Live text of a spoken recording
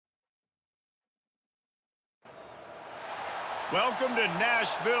Welcome to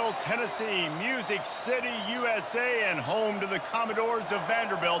Nashville, Tennessee, Music City, USA, and home to the Commodores of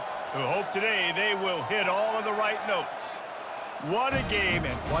Vanderbilt, who hope today they will hit all of the right notes. What a game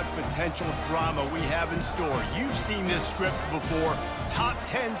and what potential drama we have in store. You've seen this script before. Top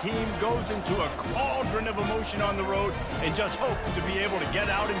 10 team goes into a cauldron of emotion on the road and just hopes to be able to get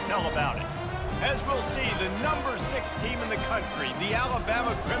out and tell about it. As we'll see, the number 6 team in the country, the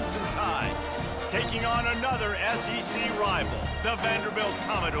Alabama Crimson Tide, taking on another SEC rival, the Vanderbilt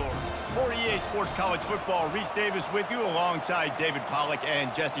Commodores. For EA Sports College Football, Reese Davis with you alongside David Pollack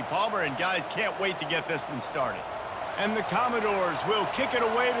and Jesse Palmer. And guys, can't wait to get this one started. And the Commodores will kick it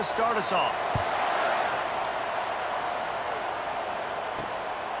away to start us off.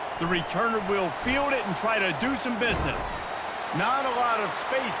 The returner will field it and try to do some business. Not a lot of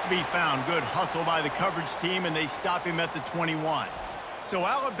space to be found. Good hustle by the coverage team, and they stop him at the 21. So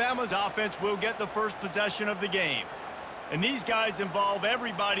Alabama's offense will get the first possession of the game. And these guys involve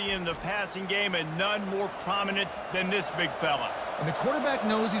everybody in the passing game, and none more prominent than this big fella. And the quarterback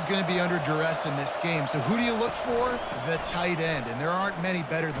knows he's going to be under duress in this game. So who do you look for? The tight end. And there aren't many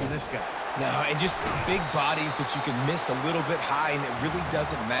better than this guy. No, and just big bodies that you can miss a little bit high, and it really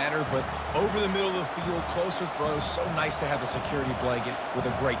doesn't matter. But over the middle of the field, closer throws, so nice to have a security blanket with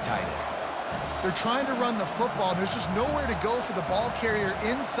a great tight end. They're trying to run the football, and there's just nowhere to go for the ball carrier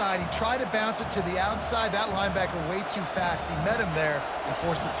inside. He tried to bounce it to the outside. That linebacker way too fast. He met him there and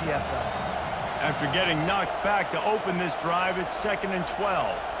forced the TFL. After getting knocked back to open this drive, it's 2nd and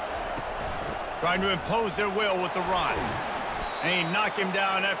 12. Trying to impose their will with the run. And he knocked him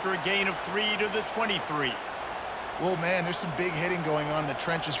down after a gain of 3 to the 23. Well, man, there's some big hitting going on in the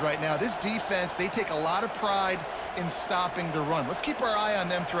trenches right now. This defense, they take a lot of pride in stopping the run. Let's keep our eye on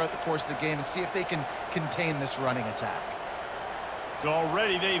them throughout the course of the game and see if they can contain this running attack. So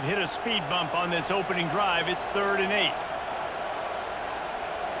already they've hit a speed bump on this opening drive. It's 3rd and 8.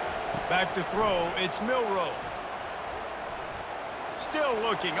 Back to throw, it's Milroe. Still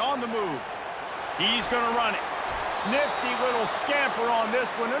looking, on the move. He's going to run it. Nifty little scamper on this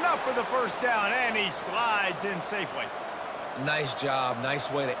one. Enough for the first down, and he slides in safely. Nice job. Nice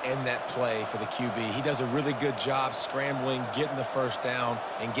way to end that play for the QB. He does a really good job scrambling, getting the first down,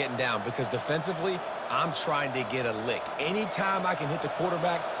 and getting down. Because defensively, I'm trying to get a lick. Anytime I can hit the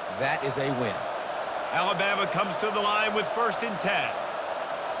quarterback, that is a win. Alabama comes to the line with 1st and 10.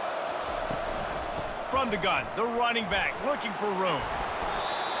 From the gun, the running back looking for room.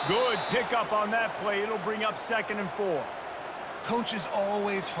 Good pickup on that play. It'll bring up 2nd and 4. Coaches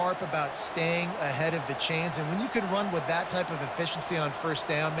always harp about staying ahead of the chains, and when you can run with that type of efficiency on 1st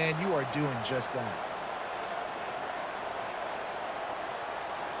down, man, you are doing just that.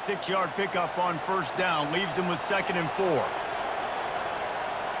 6-yard pickup on 1st down leaves them with 2nd and 4.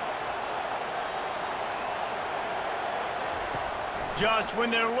 Just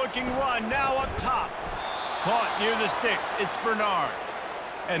when they're looking run, now up top. Caught near the sticks. It's Bernard.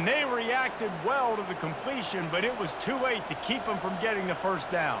 And they reacted well to the completion, but it was too late to keep them from getting the 1st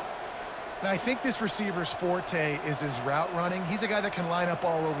down. Now, I think this receiver's forte is his route running. He's a guy that can line up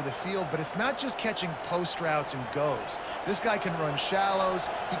all over the field, but it's not just catching post routes and goes. This guy can run shallows,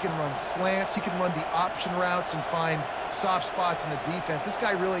 he can run slants, he can run the option routes and find soft spots in the defense. This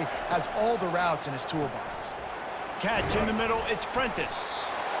guy really has all the routes in his toolbox. Catch in the middle, it's Prentice.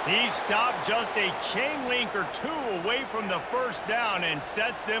 He stopped just a chain link or 2 away from the 1st down and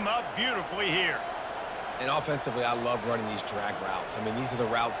sets them up beautifully here. And offensively, I love running these drag routes. I mean, these are the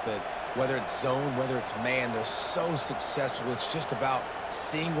routes that, whether it's zone, whether it's man, they're so successful. It's just about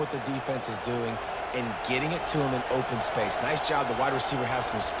seeing what the defense is doing and getting it to them in open space. Nice job. The wide receiver has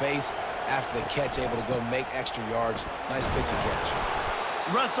some space after the catch, able to go make extra yards. Nice pitch and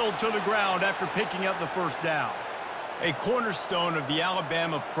catch. Wrestled to the ground after picking up the 1st down. A cornerstone of the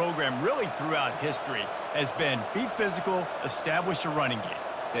Alabama program really throughout history has been be physical, establish a running game.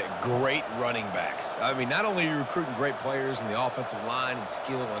 Yeah, great running backs. I mean, not only are you recruiting great players in the offensive line and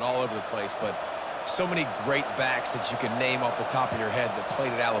skill and all over the place, but so many great backs that you can name off the top of your head that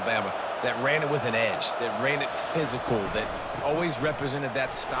played at Alabama, that ran it with an edge, that ran it physical, that always represented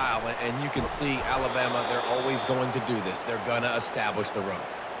that style. And you can see Alabama, they're always going to do this. They're going to establish the run.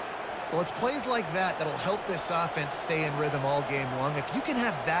 Well, it's plays like that that'll help this offense stay in rhythm all game long. If you can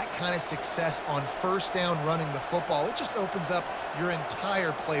have that kind of success on 1st down running the football, it just opens up your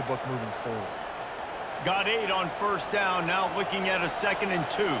entire playbook moving forward. Got 8 on 1st down, now looking at a 2nd and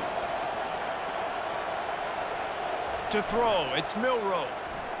 2. To throw, it's Milroe.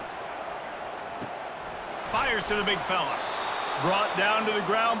 Fires to the big fella. Brought down to the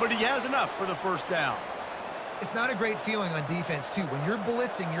ground, but he has enough for the 1st down. It's not a great feeling on defense, too. When you're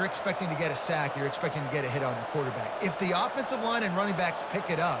blitzing, you're expecting to get a sack. You're expecting to get a hit on your quarterback. If the offensive line and running backs pick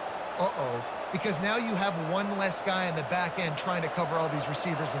it up, because now you have one less guy in the back end trying to cover all these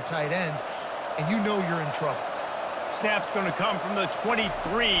receivers and tight ends, and you know you're in trouble. Snap's going to come from the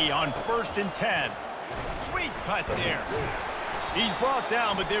 23 on 1st and 10. Sweet cut there. He's brought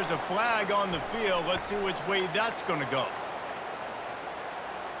down, but there's a flag on the field. Let's see which way that's going to go.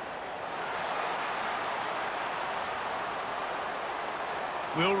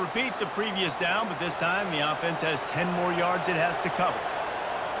 We'll repeat the previous down, but this time the offense has 10 more yards it has to cover.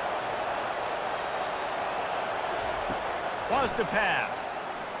 Wants to pass.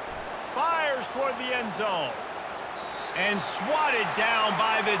 Fires toward the end zone. And swatted down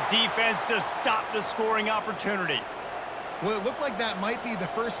by the defense to stop the scoring opportunity. Well, it looked like that might be the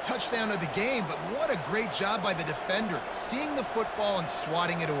first touchdown of the game, but what a great job by the defender, seeing the football and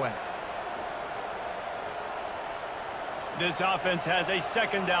swatting it away. This offense has a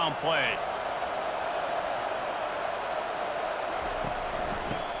 2nd down play.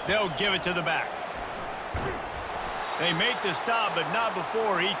 They'll give it to the back. They make the stop, but not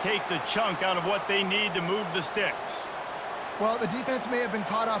before he takes a chunk out of what they need to move the sticks. Well, the defense may have been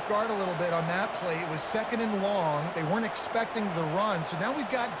caught off guard a little bit on that play. It was 2nd and long. They weren't expecting the run, so now we've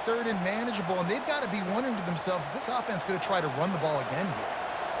got 3rd and manageable, and they've got to be wondering to themselves, is this offense going to try to run the ball again here?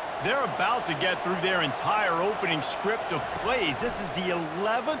 They're about to get through their entire opening script of plays. This is the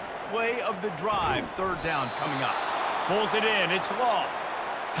 11th play of the drive. 3rd down coming up. Pulls it in. It's long.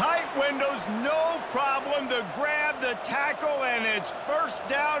 Tight windows, no problem to grab the tackle, and it's 1st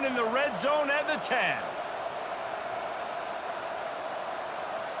down in the red zone at the 10.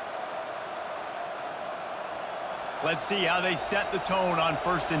 Let's see how they set the tone on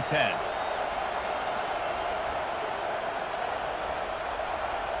 1st and 10.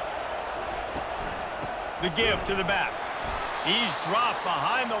 The give to the back. He's dropped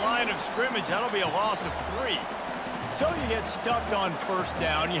behind the line of scrimmage. That'll be a loss of 3. So you get stuffed on 1st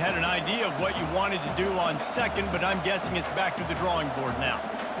down. You had an idea of what you wanted to do on 2nd, but I'm guessing it's back to the drawing board now.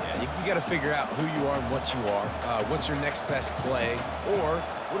 Yeah, you got to figure out who you are and what you are. What's your next best play? Or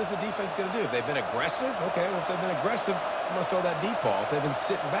what is the defense going to do? If they've been aggressive, okay, well, if they've been aggressive, I'm going to throw that deep ball. If they've been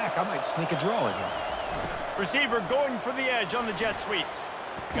sitting back, I might sneak a draw in here. Receiver going for the edge on the jet sweep.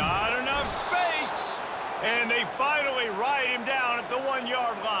 Got enough space. And they finally ride him down at the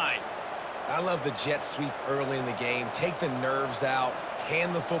 1-yard line. I love the jet sweep early in the game. Take the nerves out.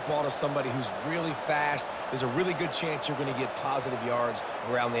 Hand the football to somebody who's really fast. There's a really good chance you're going to get positive yards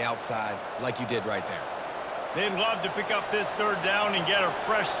around the outside like you did right there. They'd love to pick up this 3rd down and get a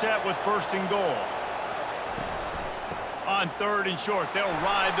fresh set with 1st and goal. On 3rd and short, they'll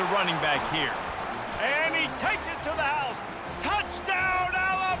ride the running back here. And he takes it to the house. Touchdown,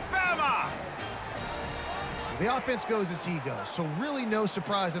 Alabama! The offense goes as he goes, so really no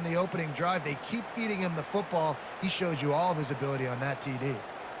surprise in the opening drive. They keep feeding him the football. He showed you all of his ability on that TD.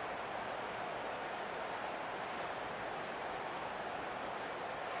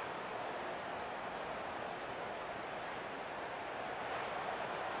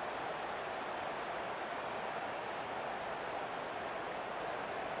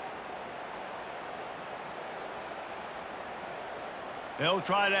 They'll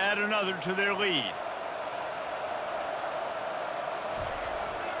try to add another to their lead.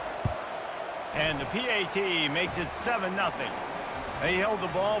 And the PAT makes it 7-0. They held the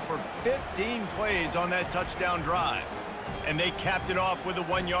ball for 15 plays on that touchdown drive. And they capped it off with a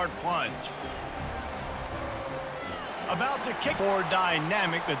 1-yard plunge. About to kick more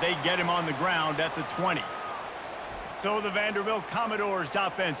dynamic, but they get him on the ground at the 20. So the Vanderbilt Commodores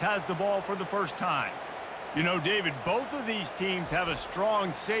offense has the ball for the first time. You know, David, both of these teams have a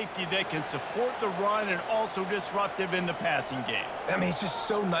strong safety that can support the run and also disruptive in the passing game. I mean, it's just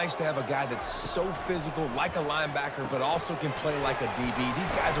so nice to have a guy that's so physical, like a linebacker, but also can play like a DB.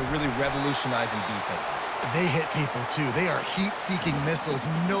 These guys are really revolutionizing defenses. They hit people, too. They are heat-seeking missiles.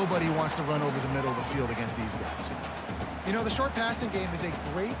 Nobody wants to run over the middle of the field against these guys. You know, the short passing game is a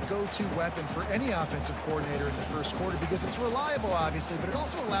great go-to weapon for any offensive coordinator in the first quarter because it's reliable, obviously, but it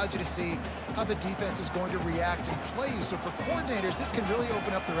also allows you to see how the defense is going to react and play you. So for coordinators, this can really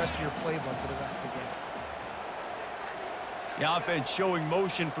open up the rest of your playbook for the rest of the game. The offense showing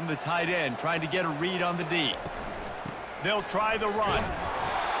motion from the tight end, trying to get a read on the D. They'll try the run.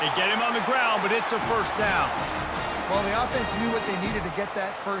 They get him on the ground, but it's a 1st down. Well, the offense knew what they needed to get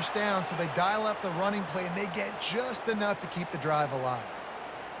that 1st down, so they dial up the running play, and they get just enough to keep the drive alive.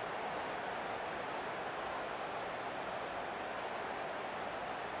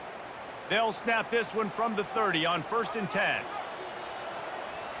 They'll snap this one from the 30 on 1st and 10.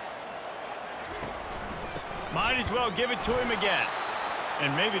 Might as well give it to him again.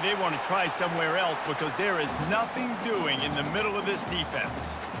 And maybe they want to try somewhere else because there is nothing doing in the middle of this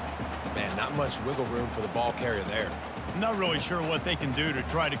defense. Man, not much wiggle room for the ball carrier there. I'm not really sure what they can do to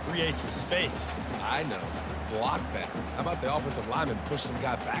try to create some space. I know. Block better. How about the offensive lineman push some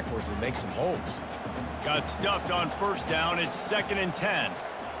guy backwards and make some holes? Got stuffed on first down. It's 2nd and 10.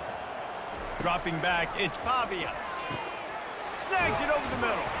 Dropping back, it's Pavia. Snags it over the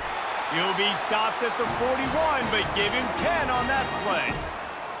middle. He'll be stopped at the 41, but give him 10 on that play.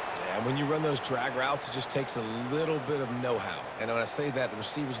 Yeah, when you run those drag routes, it just takes a little bit of know-how. And when I say that, the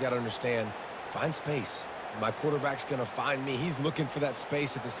receiver's got to understand, find space. My quarterback's going to find me. He's looking for that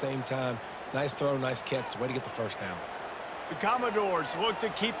space at the same time. Nice throw, nice catch. Way to get the first down. The Commodores look to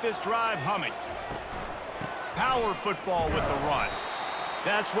keep this drive humming. Power football with the run.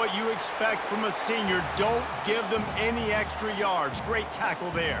 That's what you expect from a senior. Don't give them any extra yards. Great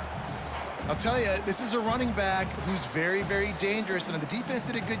tackle there. I'll tell you, this is a running back who's very, very dangerous, and the defense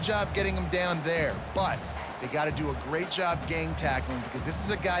did a good job getting him down there. But they got to do a great job gang tackling because this is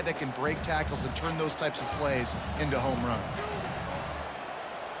a guy that can break tackles and turn those types of plays into home runs.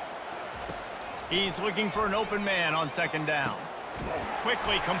 He's looking for an open man on 2nd down.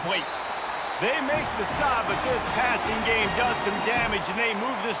 Quickly complete. They make the stop, but this passing game does some damage, and they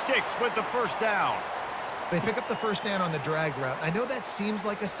move the sticks with the first down. They pick up the first down on the drag route. I know that seems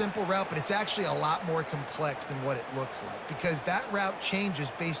like a simple route, but it's actually a lot more complex than what it looks like because that route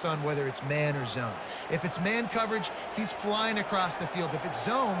changes based on whether it's man or zone. If it's man coverage, he's flying across the field. If it's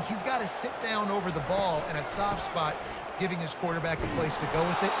zone, he's got to sit down over the ball in a soft spot, giving his quarterback a place to go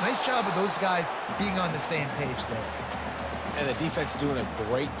with it. Nice job of those guys being on the same page there. And the defense doing a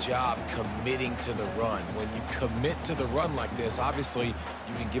great job committing to the run. When you commit to the run like this, obviously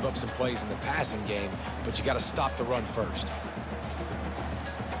you can give up some plays in the passing game, but you got to stop the run first.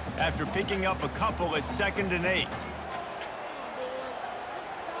 After picking up a couple, it's 2nd and 8.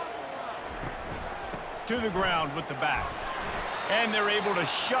 To the ground with the back. And they're able to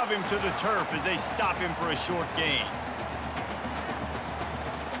shove him to the turf as they stop him for a short gain.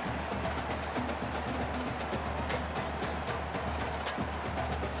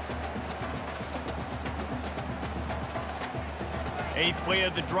 Eighth play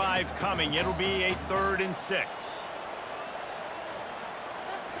of the drive coming. It'll be a 3rd and 6.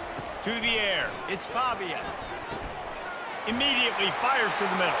 To the air. It's Pavia. Immediately fires to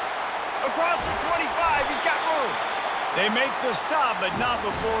the middle. Across the 25. He's got room. They make the stop, but not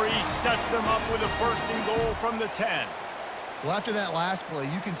before he sets them up with a 1st and goal from the 10. Well, after that last play,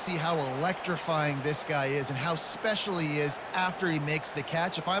 you can see how electrifying this guy is and how special he is after he makes the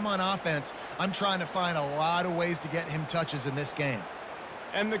catch. If I'm on offense, I'm trying to find a lot of ways to get him touches in this game.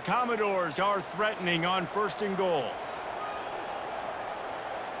 And the Commodores are threatening on 1st and goal.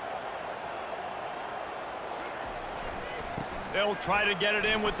 They'll try to get it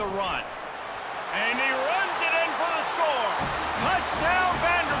in with the run. And he runs it in for the score. Touchdown,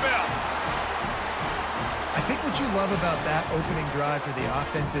 Vanderbilt. I think what you love about that opening drive for the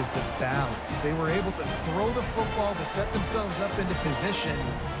offense is the balance. They were able to throw the football to set themselves up into position,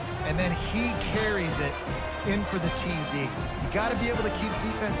 and then he carries it in for the TD. You got to be able to keep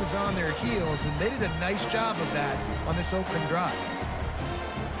defenses on their heels, and they did a nice job of that on this opening drive.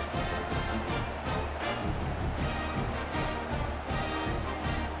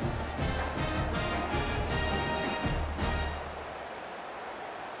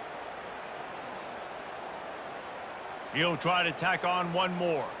 He'll try to tack on one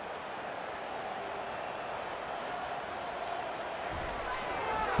more.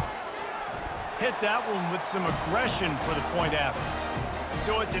 Hit that one with some aggression for the point after.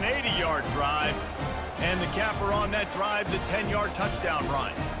 So it's an 80-yard drive, and the capper on that drive, the 10-yard touchdown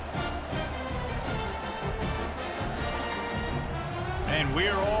run. And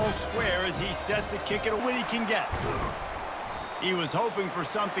we're all square as he's set to kick it when he can get. He was hoping for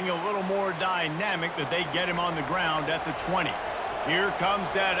something a little more dynamic, but they get him on the ground at the 20. Here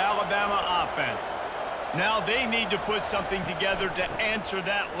comes that Alabama offense. Now they need to put something together to answer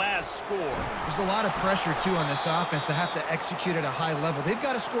that last score. There's a lot of pressure, too, on this offense to have to execute at a high level. They've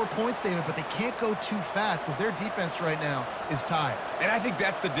got to score points, David, but they can't go too fast because their defense right now is tired. And I think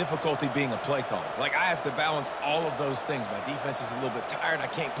that's the difficulty being a play caller. Like, I have to balance all of those things. My defense is a little bit tired. I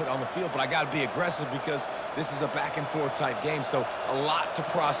can't put it on the field, but I got to be aggressive because this is a back-and-forth type game, so a lot to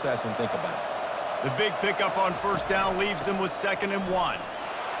process and think about. The big pickup on 1st down leaves them with 2nd and 1.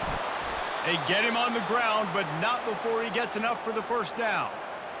 They get him on the ground, but not before he gets enough for the 1st down.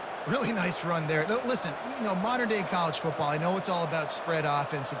 Really nice run there. Now, listen, you know, modern-day college football, I know it's all about spread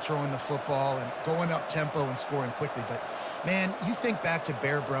offense and throwing the football and going up tempo and scoring quickly, but Man, you think back to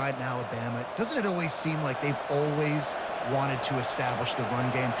Bear Bryant in Alabama, doesn't it always seem like they've always wanted to establish the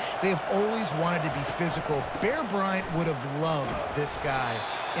run game? They have always wanted to be physical. Bear Bryant would have loved this guy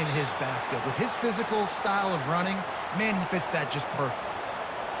in his backfield. With his physical style of running, man, he fits that just perfect.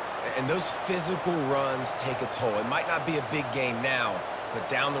 And those physical runs take a toll. It might not be a big game now, but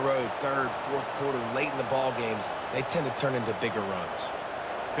down the road, third, fourth quarter, late in the ball games, they tend to turn into bigger runs.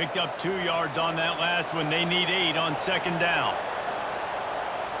 Picked up 2 yards on that last one. They need 8 on second down.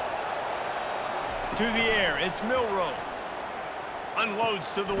 To the air, it's Milroe.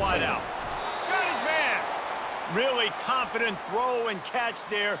 Unloads to the wideout. Got his man. Really confident throw and catch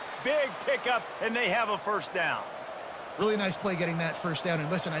there. Big pickup, and they have a first down. Really nice play getting that first down. And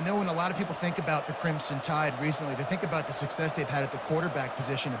listen, I know when a lot of people think about the Crimson Tide recently, they think about the success they've had at the quarterback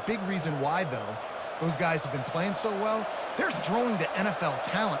position. A big reason why, though, those guys have been playing so well, they're throwing to NFL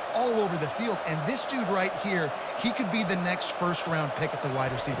talent all over the field. And this dude right here, he could be the next first-round pick at the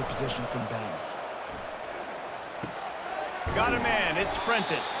wide receiver position from Bama. Got a man, it's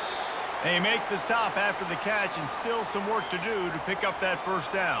Prentice. They make the stop after the catch and still some work to do to pick up that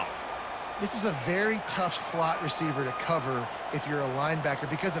first down. This is a very tough slot receiver to cover if you're a linebacker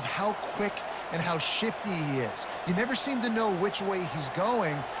because of how quick and how shifty he is. You never seem to know which way he's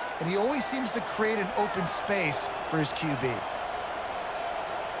going, and he always seems to create an open space for his QB.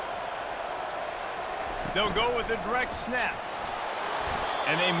 They'll go with a direct snap.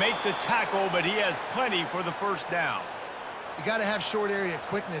 And they make the tackle, but he has plenty for the first down. You got to have short area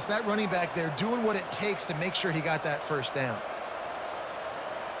quickness. That running back there doing what it takes to make sure he got that first down.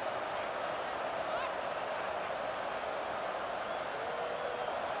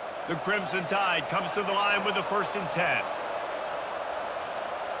 The Crimson Tide comes to the line with a 1st and 10.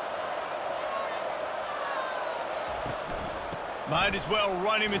 Might as well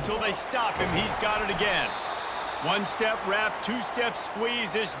run him until they stop him. He's got it again. 1-step wrap, 2-step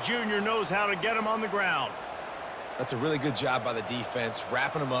squeeze. This junior knows how to get him on the ground. That's a really good job by the defense,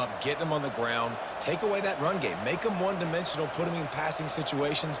 wrapping them up, getting them on the ground, take away that run game, make them one-dimensional, put them in passing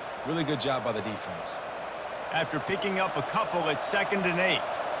situations. Really good job by the defense. After picking up a couple, it's 2nd and 8.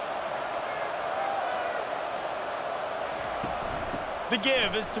 The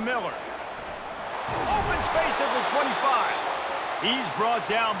give is to Miller. Open space at the 25. He's brought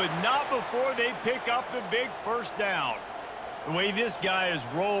down, but not before they pick up the big first down. The way this guy is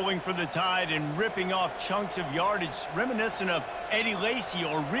rolling for the Tide and ripping off chunks of yardage, reminiscent of Eddie Lacy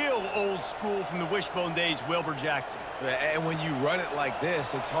or real old school from the wishbone days, Wilbur Jackson. And when you run it like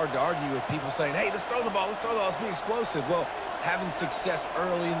this, it's hard to argue with people saying, hey, let's throw the ball, let's be explosive. Well, having success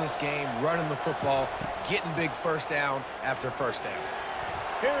early in this game, running the football, getting big first down after first down.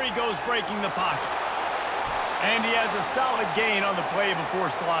 Here he goes breaking the pocket. And he has a solid gain on the play before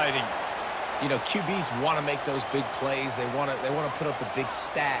sliding. You know, QBs want to make those big plays. They want to put up the big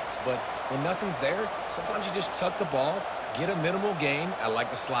stats. But when nothing's there, sometimes you just tuck the ball, get a minimal gain. I like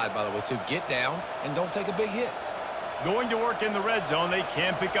the slide, by the way, too. Get down and don't take a big hit. Going to work in the red zone, they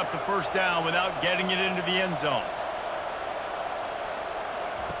can't pick up the first down without getting it into the end zone.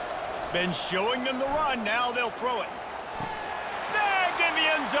 Been showing them the run. Now they'll throw it. Snagged in the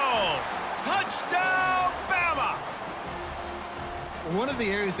end zone. Touchdown, Bama! One of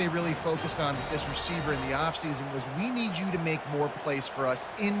the areas they really focused on with this receiver in the offseason was we need you to make more plays for us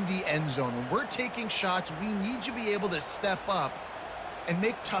in the end zone. When we're taking shots, we need you to be able to step up and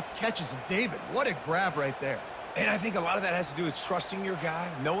make tough catches. And David, what a grab right there. And I think a lot of that has to do with trusting your guy,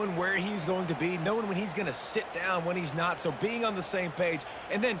 knowing where he's going to be, knowing when he's going to sit down, when he's not, so being on the same page,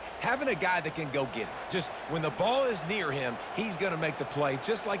 and then having a guy that can go get it. Just when the ball is near him, he's going to make the play,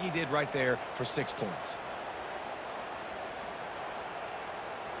 just like he did right there for 6 points.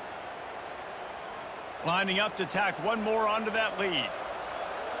 Lining up to tack one more onto that lead.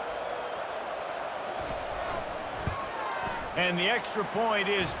 And the extra point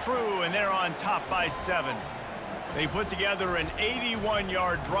is true, and they're on top by 7. They put together an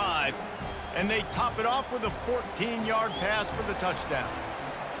 81-yard drive, and they top it off with a 14-yard pass for the touchdown.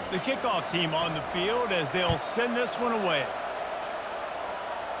 The kickoff team on the field as they'll send this one away.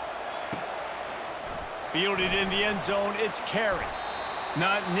 Fielded in the end zone, it's Carey.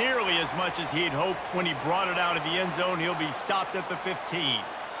 Not nearly as much as he'd hoped when he brought it out of the end zone. He'll be stopped at the 15.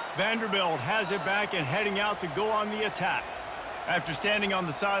 Vanderbilt has it back and heading out to go on the attack. After standing on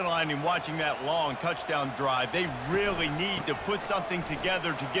the sideline and watching that long touchdown drive, they really need to put something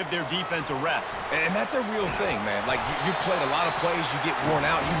together to give their defense a rest. And that's a real thing, man. Like, you played a lot of plays, you get worn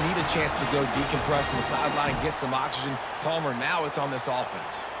out, you need a chance to go decompress on the sideline, get some oxygen. Palmer, now it's on this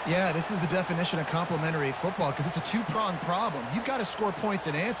offense. Yeah, this is the definition of complementary football because it's a two-pronged problem. You've got to score points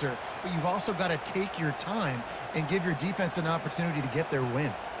and answer, but you've also got to take your time and give your defense an opportunity to get their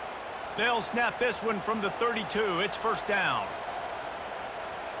wind. They'll snap this one from the 32. It's first down.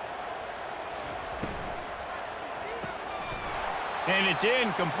 And it's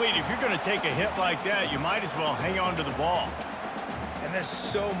incomplete. If you're going to take a hit like that, you might as well hang on to the ball. And there's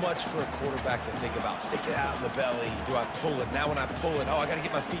so much for a quarterback to think about. Stick it out in the belly. Do I pull it? Now when I pull it, oh, I got to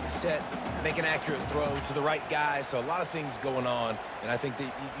get my feet set, make an accurate throw to the right guy. So a lot of things going on, and I think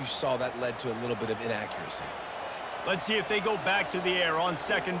that you saw that led to a little bit of inaccuracy. Let's see if they go back to the air on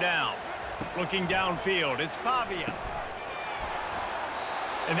second down. Looking downfield, it's Pavia.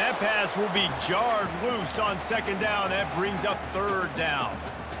 And that pass will be jarred loose on second down. That brings up third down.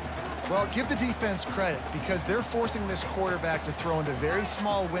 Well, give the defense credit because they're forcing this quarterback to throw into very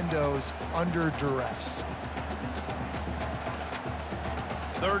small windows under duress.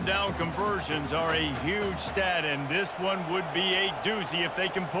 Third down conversions are a huge stat, and this one would be a doozy if they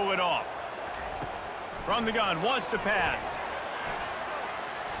can pull it off. From the gun, wants to pass.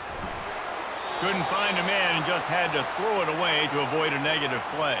 Couldn't find a man and just had to throw it away to avoid a negative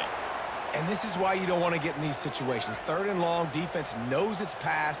play. And this is why you don't want to get in these situations. Third and long, defense knows it's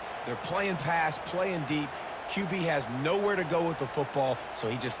pass. They're playing pass, playing deep. QB has nowhere to go with the football, so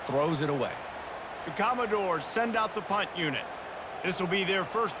he just throws it away. The Commodores send out the punt unit. This will be their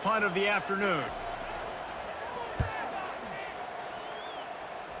first punt of the afternoon.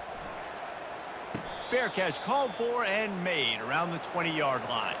 Fair catch called for and made around the 20-yard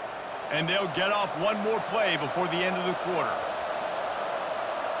line. And they'll get off one more play before the end of the quarter.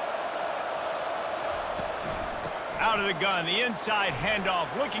 Out of the gun, the inside handoff,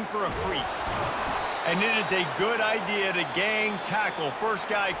 looking for a crease. And it is a good idea to gang tackle. First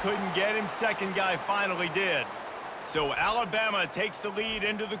guy couldn't get him, second guy finally did. So Alabama takes the lead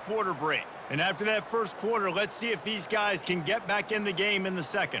into the quarter break. And after that first quarter, let's see if these guys can get back in the game in the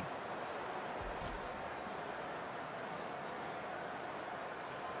second.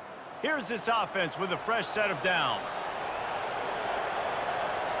 Here's this offense with a fresh set of downs.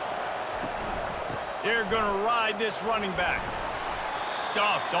 They're going to ride this running back.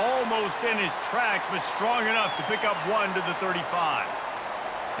 Stuffed almost in his tracks, but strong enough to pick up one to the 35.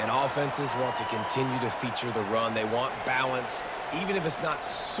 And offenses want to continue to feature the run. They want balance. Even if it's not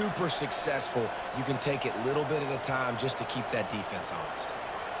super successful, you can take it little bit at a time just to keep that defense honest.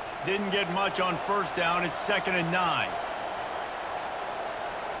 Didn't get much on first down. It's 2nd and 9.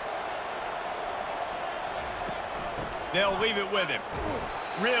 They'll leave it with him.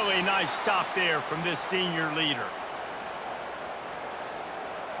 Really nice stop there from this senior leader.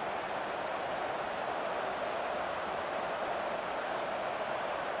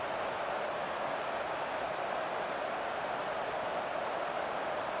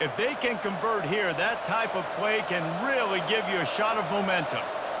 If they can convert here, that type of play can really give you a shot of momentum.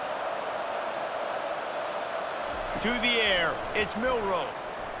 To the air, it's Milroe.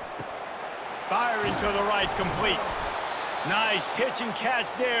 Firing to the right, complete. Nice pitch and catch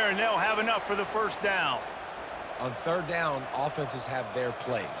there, and they'll have enough for the first down. On third down, offenses have their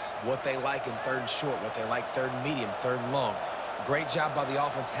plays. What they like in third and short, what they like third and medium, third and long. Great job by the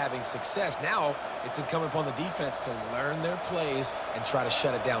offense having success. Now it's incumbent upon the defense to learn their plays and try to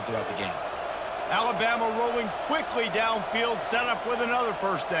shut it down throughout the game. Alabama rolling quickly downfield, set up with another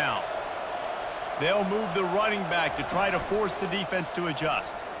first down. They'll move the running back to try to force the defense to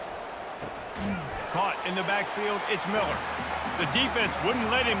adjust. Caught in the backfield, it's Miller. The defense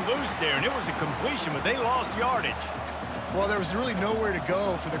wouldn't let him loose there, and it was a completion, but they lost yardage. Well, there was really nowhere to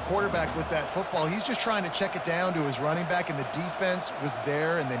go for the quarterback with that football. He's just trying to check it down to his running back, and the defense was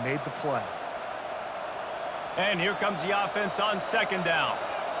there, and they made the play. And here comes the offense on second down.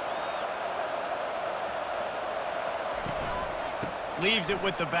 Leaves it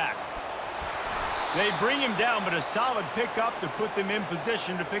with the back. They bring him down, but a solid pickup to put them in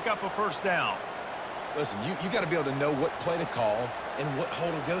position to pick up a first down. Listen, you got to be able to know what play to call and what hole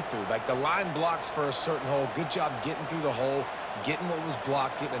to go through. Like the line blocks for a certain hole. Good job getting through the hole, getting what was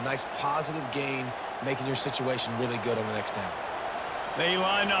blocked, getting a nice positive gain, making your situation really good on the next down. They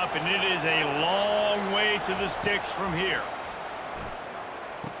line up, and it is a long way to the sticks from here.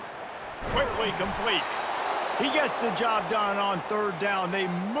 Quickly complete. He gets the job done on third down. They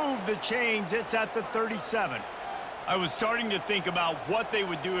move the chains. It's at the 37. I was starting to think about what they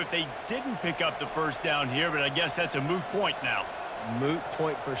would do if they didn't pick up the first down here, but I guess that's a moot point now. Moot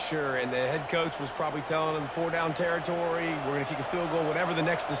point for sure, and the head coach was probably telling them 4-down territory, we're going to kick a field goal, whatever the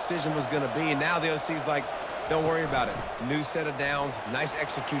next decision was going to be, and now the OC's like, don't worry about it. New set of downs, nice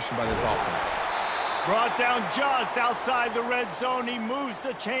execution by this offense. Brought down just outside the red zone. He moves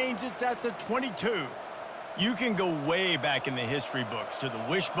the chains. It's at the 22. You can go way back in the history books to the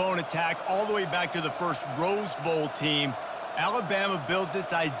wishbone attack, all the way back to the first Rose Bowl team. Alabama builds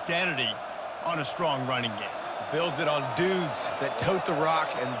its identity on a strong running game. Builds it on dudes that tote the rock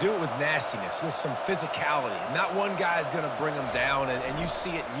and do it with nastiness, with some physicality. Not one guy's going to bring them down, and you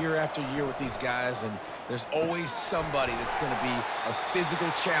see it year after year with these guys, and there's always somebody that's going to be a physical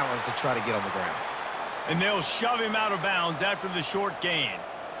challenge to try to get on the ground. And they'll shove him out of bounds after the short gain.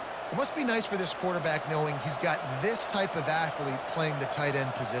 It must be nice for this quarterback knowing he's got this type of athlete playing the tight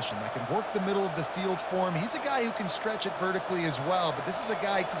end position that can work the middle of the field for him. He's a guy who can stretch it vertically as well, but this is a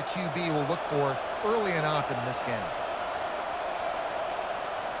guy the QB will look for early and often in this game.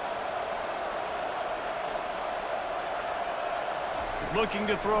 Looking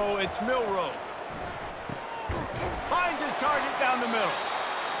to throw, it's Milroe. Finds his target down the middle.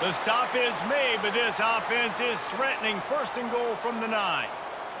 The stop is made, but this offense is threatening. First and goal from the 9.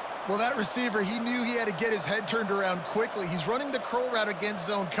 Well, that receiver, he knew he had to get his head turned around quickly. He's running the curl route against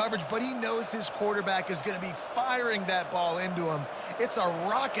zone coverage, but he knows his quarterback is going to be firing that ball into him. It's a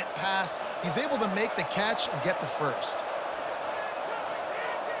rocket pass. He's able to make the catch and get the first.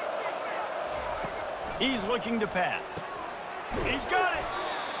 He's looking to pass. He's got it.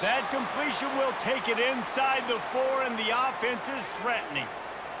 That completion will take it inside the 4, and the offense is threatening.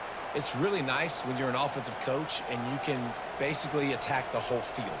 It's really nice when you're an offensive coach and you can basically attack the whole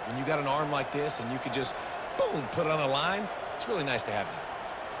field. When you got an arm like this and you could just, boom, put it on a line, it's really nice to have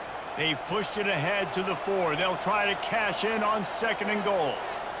that. They've pushed it ahead to the 4. They'll try to cash in on 2nd and goal.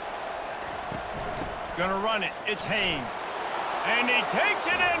 Gonna run it. It's Haynes. And he takes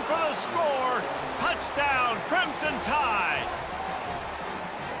it in for the score. Touchdown, Crimson Tide.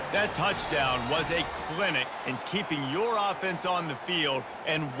 That touchdown was a clinic in keeping your offense on the field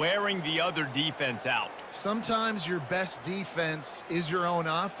and wearing the other defense out. Sometimes your best defense is your own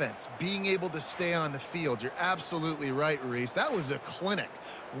offense, being able to stay on the field. You're absolutely right, Reese. That was a clinic.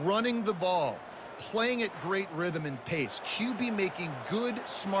 Running the ball, playing at great rhythm and pace, QB making good,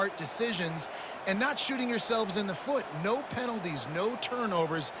 smart decisions, and not shooting yourselves in the foot. No penalties, no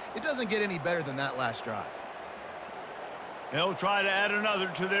turnovers. It doesn't get any better than that last drive. They'll try to add another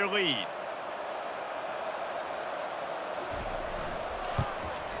to their lead.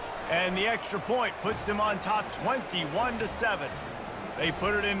 And the extra point puts them on top 21-7. They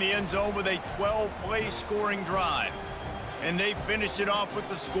put it in the end zone with a 12-play scoring drive. And they finished it off with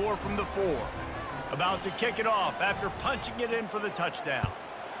the score from the 4. About to kick it off after punching it in for the touchdown.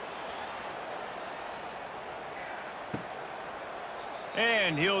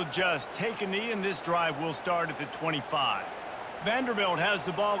 And he'll just take a knee, and this drive will start at the 25. Vanderbilt has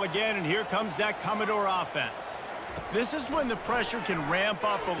the ball again, and here comes that Commodore offense. This is when the pressure can ramp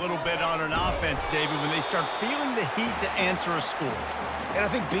up a little bit on an offense, David, when they start feeling the heat to answer a score. And I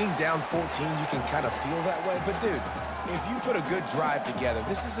think being down 14, you can kind of feel that way. But, dude, if you put a good drive together,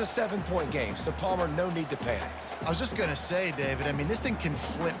 this is a 7-point game, so, Palmer, no need to panic. I was just going to say, David, I mean, this thing can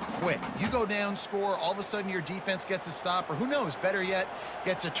flip quick. You go down, score, all of a sudden your defense gets a stop, or who knows, better yet,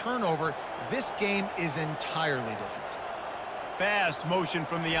 gets a turnover. This game is entirely different. Fast motion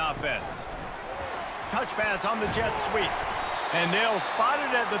from the offense. Touch pass on the jet sweep. And they'll spot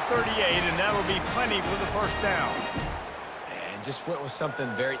it at the 38, and that'll be plenty for the first down. And just went with something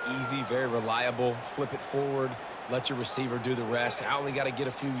very easy, very reliable. Flip it forward. Let your receiver do the rest. I only got to get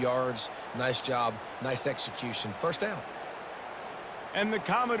a few yards. Nice job. Nice execution. First down. And the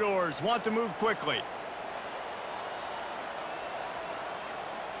Commodores want to move quickly.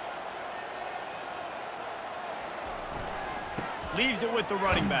 Leaves it with the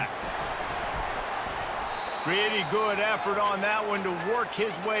running back. Pretty good effort on that one to work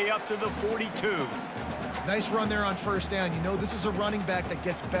his way up to the 42. Nice run there on first down. You know, this is a running back that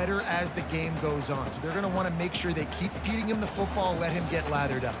gets better as the game goes on. So they're going to want to make sure they keep feeding him the football, let him get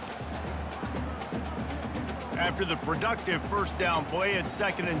lathered up. After the productive first down play, it's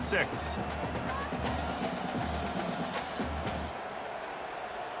 2nd and 6.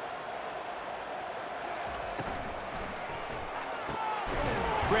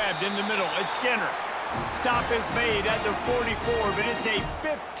 Grabbed in the middle. It's Skinner. Stop is made at the 44, but it's a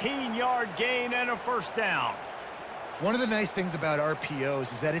 15-yard gain and a first down. One of the nice things about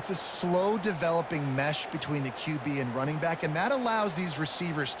RPOs is that it's a slow developing mesh between the QB and running back, and that allows these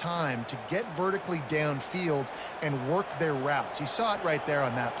receivers time to get vertically downfield and work their routes. You saw it right there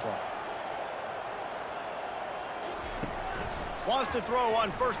on that play. Wants to throw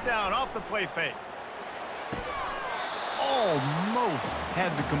on first down off the play fake. Almost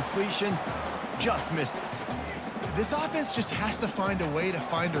had the completion, just missed it. This offense just has to find a way to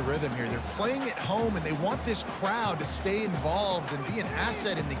find a rhythm here. They're playing at home, and they want this crowd to stay involved and be an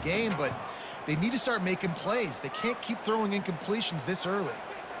asset in the game, but they need to start making plays. They can't keep throwing incompletions this early.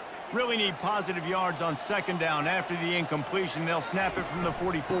 Really need positive yards on second down. After the incompletion, they'll snap it from the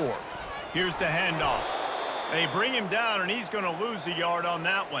 44. Here's the handoff. They bring him down, and he's going to lose a yard on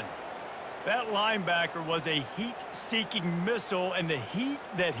that one. That linebacker was a heat-seeking missile, and the heat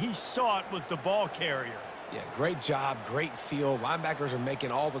that he sought was the ball carrier. Yeah, great job, great feel. Linebackers are making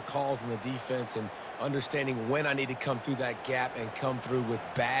all the calls in the defense and understanding when I need to come through that gap and come through with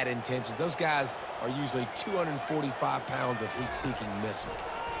bad intentions. Those guys are usually 245 pounds of heat-seeking missile.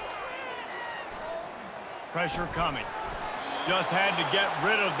 Pressure coming. Just had to get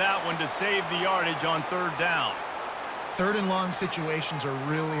rid of that one to save the yardage on third down. Third and long situations are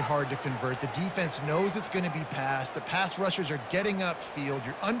really hard to convert. The defense knows it's going to be passed. The pass rushers are getting upfield.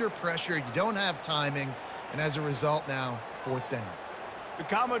 You're under pressure. You don't have timing. And as a result now, fourth down. The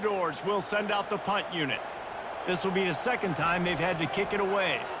Commodores will send out the punt unit. This will be the second time they've had to kick it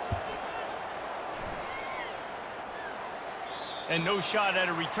away. And no shot at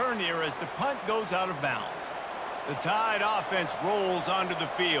a return here as the punt goes out of bounds. The Tide offense rolls onto the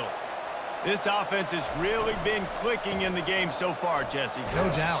field. This offense has really been clicking in the game so far, Jesse. No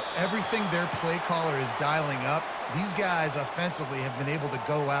doubt. Everything their play caller is dialing up, these guys offensively have been able to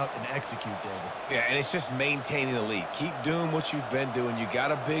go out and execute, David. Yeah, and it's just maintaining the lead. Keep doing what you've been doing. You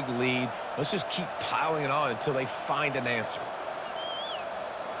got a big lead. Let's just keep piling it on until they find an answer.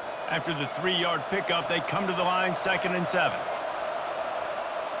 After the 3-yard pickup, they come to the line, 2nd and 7.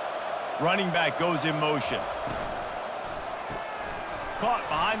 Running back goes in motion. Caught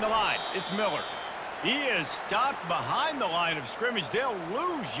behind the line. It's Miller. He is stopped behind the line of scrimmage. They'll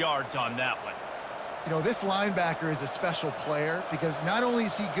lose yards on that one. You know, this linebacker is a special player because not only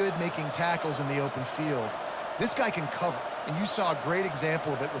is he good making tackles in the open field, this guy can cover. And you saw a great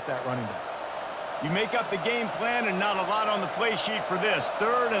example of it with that running back. You make up the game plan and not a lot on the play sheet for this.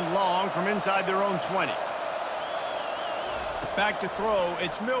 3rd and long from inside their own 20. Back to throw.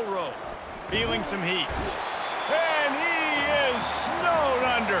 It's Milroe. Feeling some heat. And he is snowed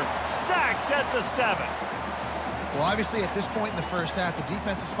under. Sacked at the 7. Well, obviously, at this point in the first half, the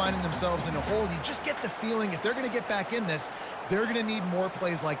defense is finding themselves in a hole. You just get the feeling if they're going to get back in this, they're going to need more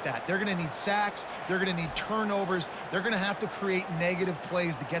plays like that. They're going to need sacks. They're going to need turnovers. They're going to have to create negative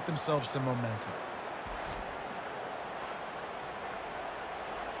plays to get themselves some momentum.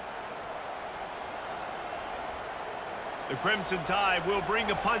 The Crimson Tide will bring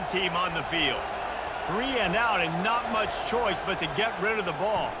the punt team on the field. 3 and out and not much choice but to get rid of the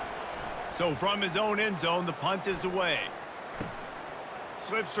ball. So from his own end zone, the punt is away.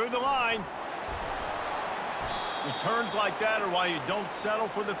 Slips through the line. Returns like that are why you don't settle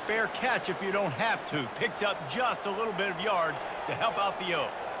for the fair catch if you don't have to. Picks up just a little bit of yards to help out the O.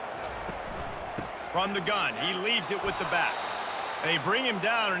 From the gun, he leaves it with the back. They bring him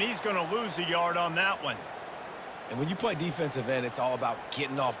down, and he's going to lose a yard on that one. And when you play defensive end, it's all about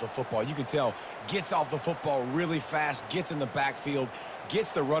getting off the football. You can tell, gets off the football really fast, gets in the backfield,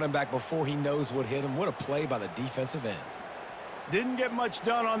 gets the running back before he knows what hit him. What a play by the defensive end. Didn't get much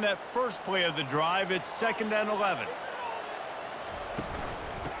done on that first play of the drive. It's 2nd and 11.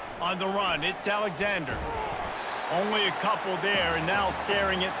 On the run, it's Alexander. Only a couple there, and now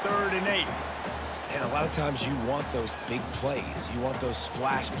staring at 3rd and 8. And a lot of times you want those big plays. You want those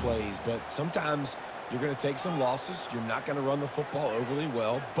splash plays, but sometimes you're going to take some losses. You're not going to run the football overly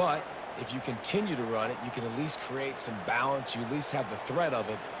well, but if you continue to run it, you can at least create some balance. You at least have the threat of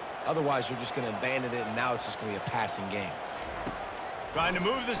it. Otherwise, you're just going to abandon it, and now it's just going to be a passing game. Trying to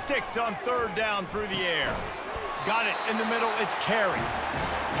move the sticks on 3rd down through the air. Got it in the middle. It's Carey.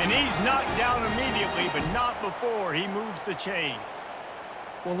 And he's knocked down immediately, but not before he moves the chains.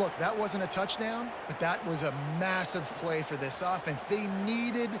 Well, look, that wasn't a touchdown, but that was a massive play for this offense. They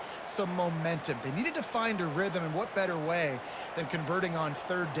needed some momentum. They needed to find a rhythm, and what better way than converting on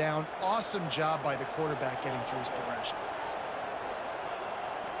 3rd down. Awesome job by the quarterback getting through his progression.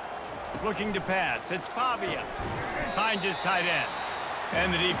 Looking to pass. It's Pavia. Finds his tight end.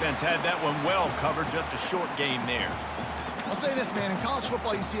 And the defense had that one well covered. Just a short gain there. I'll say this, man. In college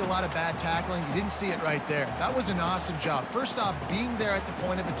football, you see a lot of bad tackling. You didn't see it right there. That was an awesome job. First off, being there at the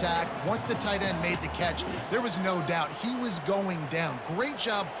point of attack. Once the tight end made the catch, there was no doubt he was going down. Great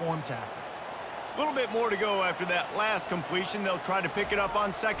job form tackle. A little bit more to go after that last completion. They'll try to pick it up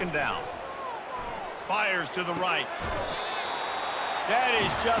on second down. Fires to the right. That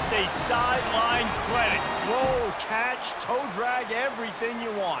is just a sideline credit. Throw, catch, toe drag, everything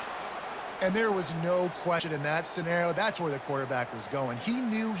you want. And there was no question in that scenario. That's where the quarterback was going. He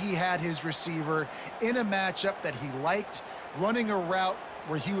knew he had his receiver in a matchup that he liked, running a route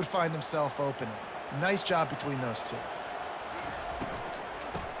where he would find himself open. Nice job between those two.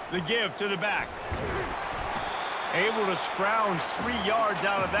 The give to the back. Able to scrounge 3 yards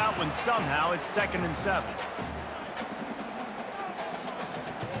out of that one somehow. It's 2nd and 7.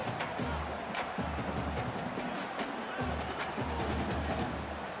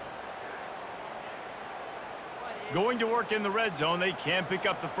 Going to work in the red zone. They can't pick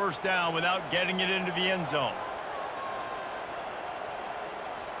up the first down without getting it into the end zone.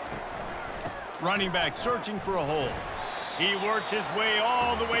 Running back searching for a hole. He works his way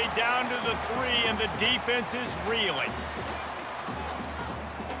all the way down to the 3, and the defense is reeling.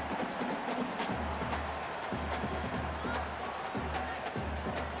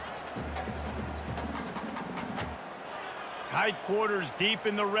 Tight quarters deep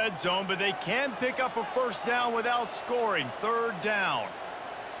in the red zone, but they can pick up a first down without scoring. 3rd down.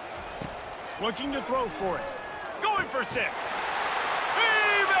 Looking to throw for it. Going for 6. He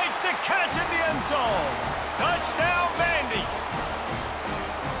makes the catch in the end zone. Touchdown, Vandy.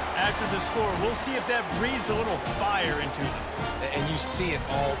 After the score, we'll see if that breathes a little fire into them. And you see it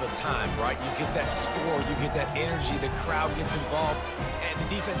all the time, right? You get that score, you get that energy, the crowd gets involved, and the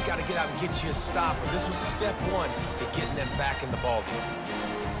defense got to get out and get you a stop. But this was step 1 to getting them back in the ballgame.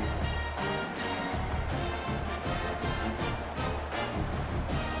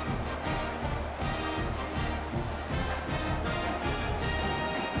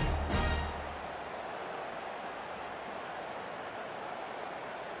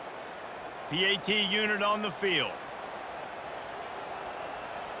 PAT unit on the field.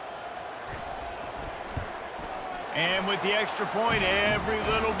 And with the extra point, every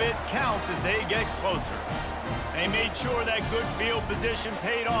little bit counts as they get closer. They made sure that good field position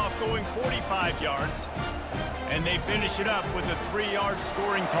paid off, going 45 yards. And they finish it up with a 3-yard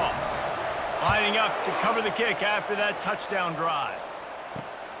scoring toss. Lining up to cover the kick after that touchdown drive.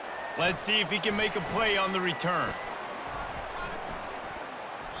 Let's see if he can make a play on the return.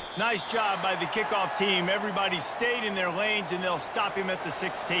 Nice job by the kickoff team. Everybody stayed in their lanes, and they'll stop him at the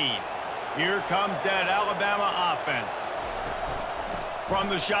 16. Here comes that Alabama offense. From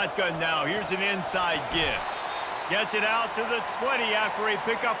the shotgun now, here's an inside give. Gets it out to the 20 after a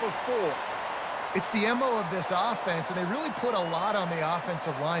pickup of 4. It's the MO of this offense, and they really put a lot on the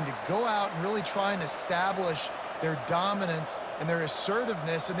offensive line to go out and really try and establish their dominance and their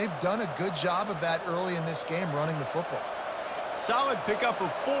assertiveness, and they've done a good job of that early in this game running the football. Solid pickup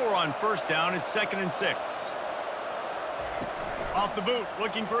of 4 on first down. It's 2nd and 6. Off the boot,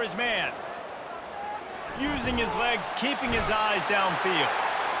 looking for his man. Using his legs, keeping his eyes downfield.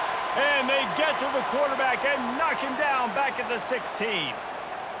 And they get to the quarterback and knock him down back at the 16.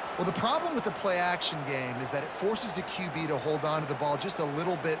 Well, the problem with the play-action game is that it forces the QB to hold on to the ball just a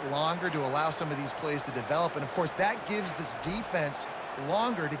little bit longer to allow some of these plays to develop. And, of course, that gives this defense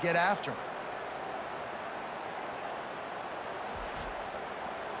longer to get after him.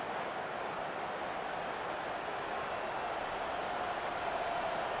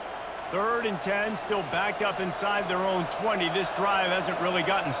 3rd and 10, still backed up inside their own 20. This drive hasn't really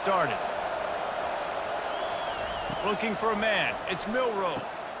gotten started. Looking for a man. It's Milroe.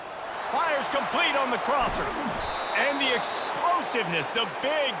 Fires complete on the crosser. And the explosiveness, the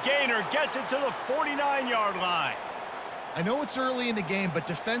big gainer, gets it to the 49-yard line. I know it's early in the game, but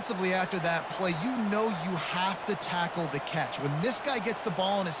defensively after that play, you know you have to tackle the catch. When this guy gets the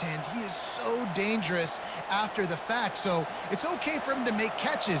ball in his hands, he is so dangerous after the fact. So it's okay for him to make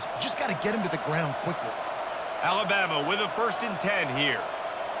catches. You just got to get him to the ground quickly. Alabama with a 1st and 10 here.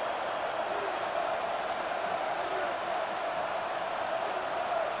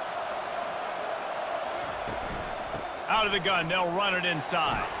 Out of the gun, they'll run it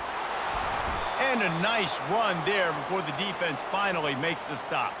inside. And a nice run there before the defense finally makes the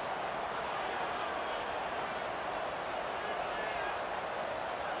stop.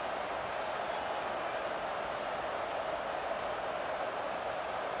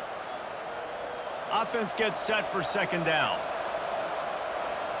 Offense gets set for 2nd down.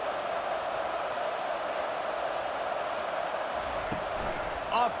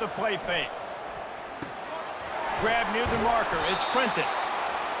 Off the play fake. grab near the marker. It's Prentice.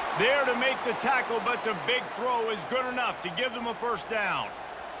 There to make the tackle, but the big throw is good enough to give them a first down.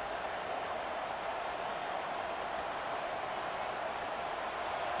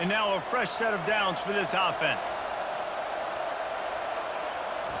 And now a fresh set of downs for this offense.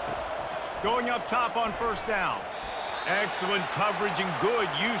 Going up top on first down. Excellent coverage and good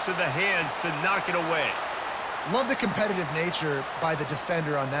use of the hands to knock it away. Love the competitive nature by the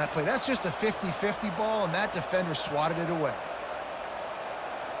defender on that play. That's just a 50-50 ball, and that defender swatted it away.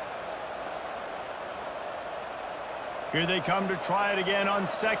 Here they come to try it again on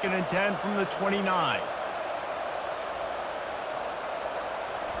 2nd and 10 from the 29.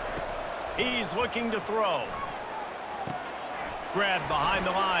 He's looking to throw. Grab behind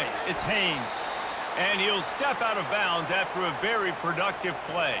the line. It's Haynes. And he'll step out of bounds after a very productive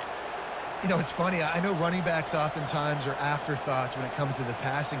play. You know, it's funny. I know running backs oftentimes are afterthoughts when it comes to the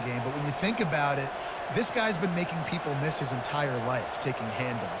passing game, but when you think about it, this guy's been making people miss his entire life taking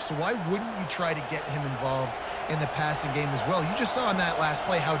handoffs. So why wouldn't you try to get him involved in the passing game as well? You just saw in that last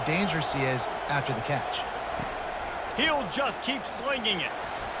play how dangerous he is after the catch. He'll just keep slinging it.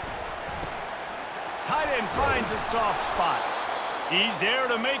 Tight end finds a soft spot. He's there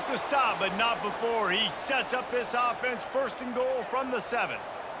to make the stop, but not before he sets up this offense 1st and goal from the 7.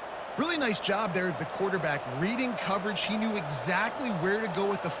 Really nice job there of the quarterback reading coverage. He knew exactly where to go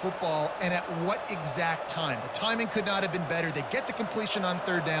with the football and at what exact time. The timing could not have been better. They get the completion on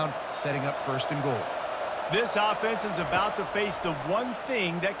 3rd down, setting up 1st and goal. This offense is about to face the one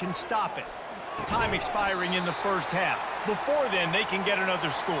thing that can stop it. Time expiring in the 1st half. Before then, they can get another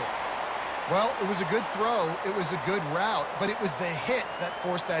score. Well, it was a good throw. It was a good route, but it was the hit that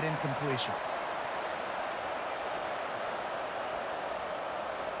forced that incompletion.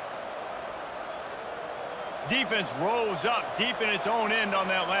 Defense rose up deep in its own end on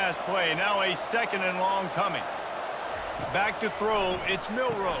that last play. Now a 2nd and long coming. Back to throw. It's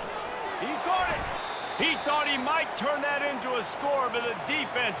Milroe. He caught it. He thought he might turn that into a score, but the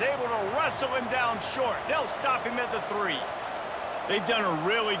defense able to wrestle him down short. They'll stop him at the 3. They've done a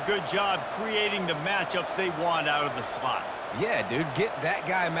really good job creating the matchups they want out of the slot. Yeah, dude, get that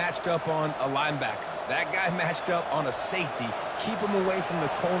guy matched up on a linebacker. That guy matched up on a safety. Keep him away from the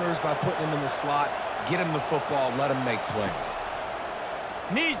corners by putting him in the slot. Get him the football. Let him make plays.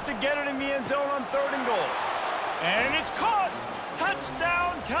 Needs to get it in the end zone on 3rd and goal. And it's caught.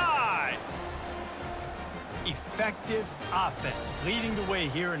 Touchdown tie. Effective offense leading the way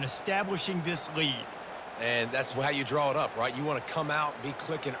here and establishing this lead. And that's how you draw it up, right? You want to come out, be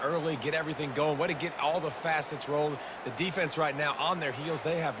clicking early, get everything going, way to get all the facets rolling. The defense right now on their heels,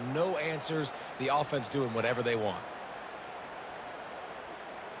 they have no answers. The offense doing whatever they want.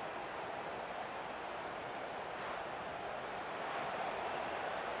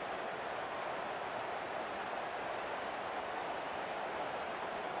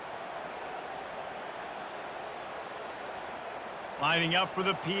 Lining up for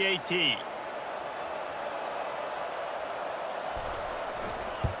the PAT.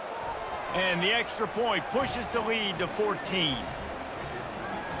 And the extra point pushes the lead to 14.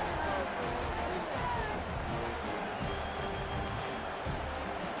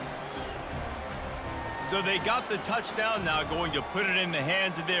 So they got the touchdown, now going to put it in the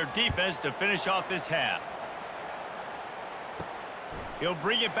hands of their defense to finish off this half. He'll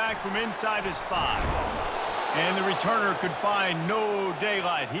bring it back from inside his 5. And the returner could find no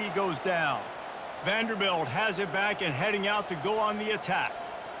daylight. He goes down. Vanderbilt has it back and heading out to go on the attack.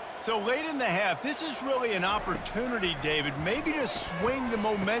 So late in the half, this is really an opportunity, David, maybe to swing the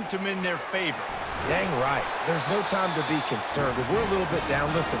momentum in their favor. Dang right. There's no time to be concerned. If we're a little bit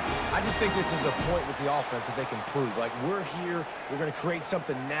down, listen, I just think this is a point with the offense that they can prove. Like, we're here, we're going to create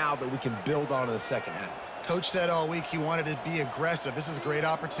something now that we can build on in the 2nd half. Coach said all week he wanted to be aggressive. This is a great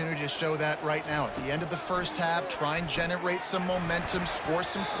opportunity to show that right now. At the end of the 1st half, try and generate some momentum, score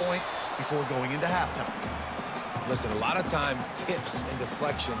some points before going into halftime. Listen, a lot of time, tips and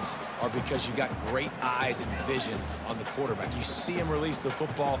deflections are because you got great eyes and vision on the quarterback. You see him release the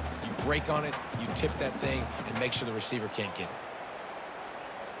football, you break on it, you tip that thing, and make sure the receiver can't get it.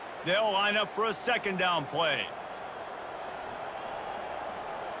 They'll line up for a 2nd down play.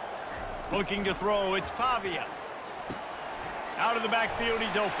 Looking to throw, it's Pavia. Out of the backfield,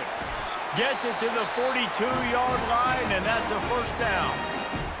 he's open. Gets it to the 42-yard line, and that's a 1st down.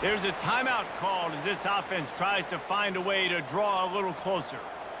 There's a timeout called as this offense tries to find a way to draw a little closer.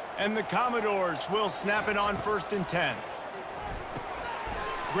 And the Commodores will snap it on 1st and 10.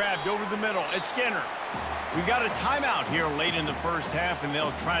 Grabbed over the middle. It's Skinner. We've got a timeout here late in the 1st half, and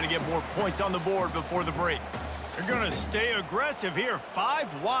they'll try to get more points on the board before the break. They're going to stay aggressive here.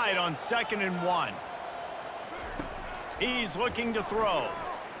 5 wide on 2nd and 1. He's looking to throw.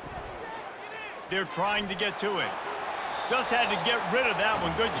 They're trying to get to it. Just had to get rid of that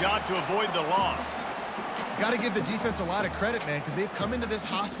one. Good job to avoid the loss. Got to give the defense a lot of credit, man, because they've come into this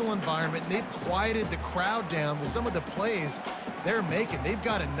hostile environment and they've quieted the crowd down with some of the plays they're making. They've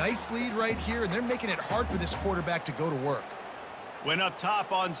got a nice lead right here, and they're making it hard for this quarterback to go to work. Went up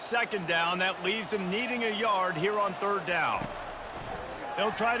top on second down. That leaves him needing a yard here on third down.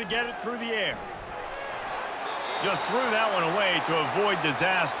 They'll try to get it through the air. Just threw that one away to avoid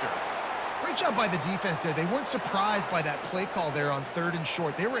disaster. Great job by the defense there. They weren't surprised by that play call there on 3rd and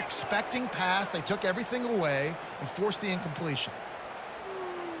short. They were expecting pass. They took everything away and forced the incompletion.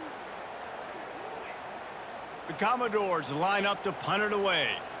 The Commodores line up to punt it away.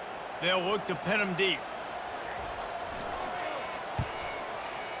 They'll look to pin them deep.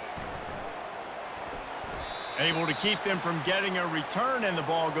 Able to keep them from getting a return, and the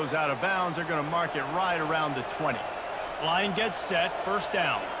ball goes out of bounds. They're going to mark it right around the 20. Line gets set, first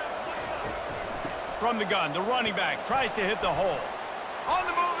down. From the gun, the running back tries to hit the hole. On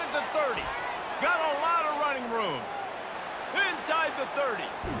the move at the 30. Got a lot of running room. Inside the 30.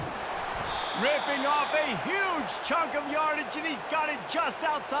 Ripping off a huge chunk of yardage, and he's got it just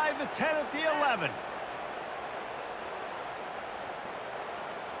outside the 10 at the 11.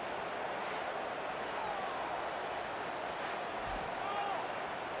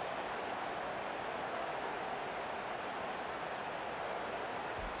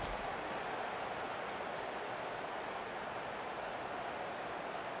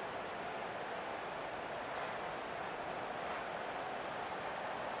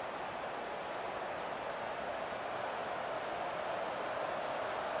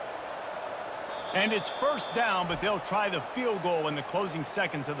 And it's first down, but they'll try the field goal in the closing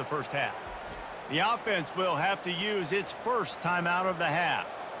seconds of the first half. The offense will have to use its first timeout of the half.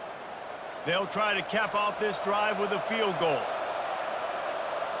 They'll try to cap off this drive with a field goal.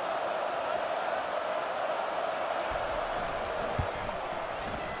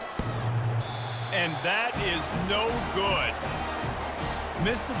 And that is no good.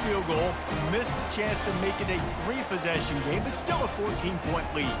 Missed the field goal, missed the chance to make it a 3-possession game, but still a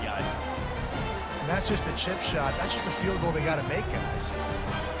 14-point lead, guys. And that's just a chip shot. That's just a field goal they got to make, guys.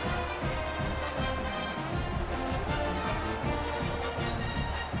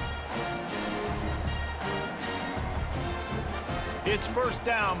 It's first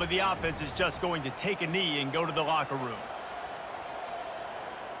down, but the offense is just going to take a knee and go to the locker room.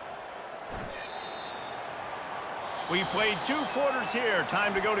 We've played 2 quarters here.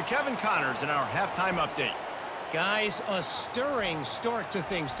 Time to go to Kevin Connors in our halftime update. Guys, a stirring start to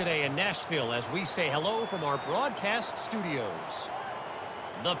things today in Nashville as we say hello from our broadcast studios.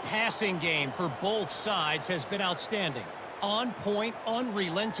 The passing game for both sides has been outstanding. On point,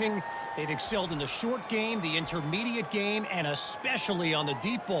 unrelenting. They've excelled in the short game, the intermediate game, and especially on the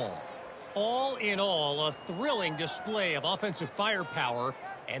deep ball. All in all, a thrilling display of offensive firepower,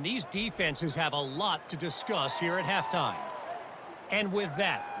 and these defenses have a lot to discuss here at halftime. And with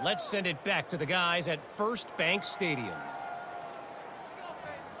that, let's send it back to the guys at First Bank Stadium.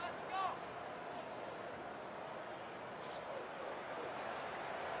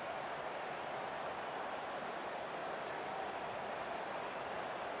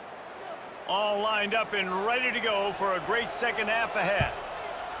 All lined up and ready to go for a great second half ahead.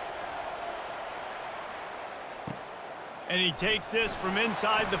 And he takes this from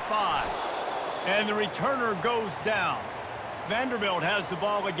inside the 5. And the returner goes down. Vanderbilt has the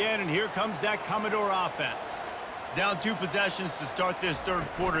ball again, and here comes that Commodore offense. Down 2 possessions to start this third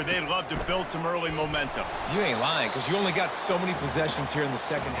quarter. They'd love to build some early momentum. You ain't lying, because you only got so many possessions here in the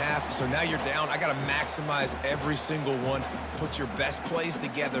second half, so now you're down. I got to maximize every single one, put your best plays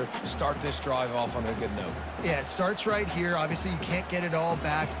together, start this drive off on a good note. Yeah, it starts right here. Obviously, you can't get it all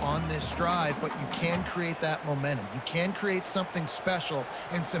back on this drive, but you can create that momentum. You can create something special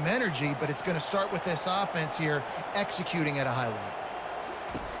and some energy, but it's going to start with this offense here executing at a high level.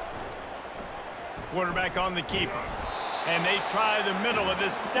 Quarterback on the keeper. And they try the middle of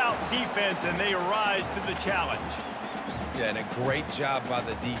this stout defense, and they rise to the challenge. Yeah, and a great job by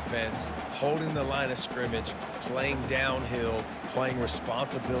the defense, holding the line of scrimmage, playing downhill, playing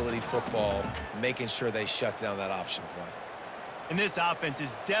responsibility football, making sure they shut down that option play. And this offense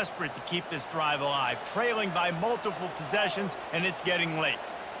is desperate to keep this drive alive, trailing by multiple possessions, and it's getting late.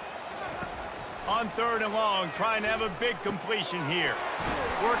 On 3rd and long, trying to have a big completion here.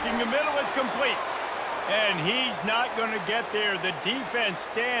 Working the middle, it's complete. And he's not going to get there. The defense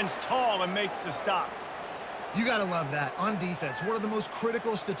stands tall and makes the stop. You got to love that. On defense, one of the most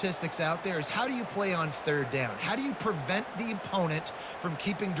critical statistics out there is how do you play on 3rd down? How do you prevent the opponent from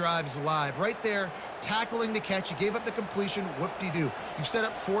keeping drives alive? Right there, tackling the catch. You gave up the completion. Whoop-de-doo. You've set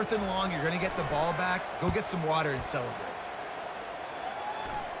up 4th and long. You're going to get the ball back. Go get some water and celebrate.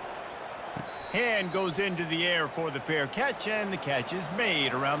 Hand goes into the air for the fair catch, and the catch is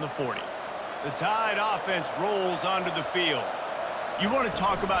made around the 40. The Tide offense rolls onto the field. You want to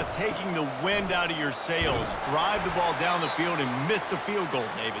talk about taking the wind out of your sails. Drive the ball down the field and miss the field goal,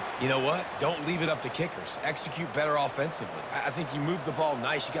 David. You know what? Don't leave it up to kickers. Execute better offensively. I think you move the ball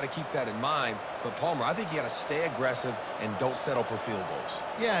nice. You got to keep that in mind. But, Palmer, I think you got to stay aggressive and don't settle for field goals.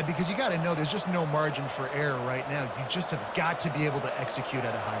 Yeah, because you got to know there's just no margin for error right now. You just have got to be able to execute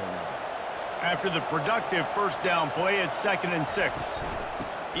at a higher level. After the productive first down play, it's 2nd and 6.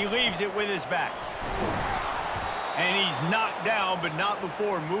 He leaves it with his back. And he's knocked down, but not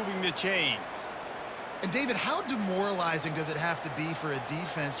before moving the chains. And, David, how demoralizing does it have to be for a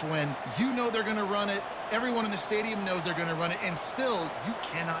defense when you know they're going to run it, everyone in the stadium knows they're going to run it, and still you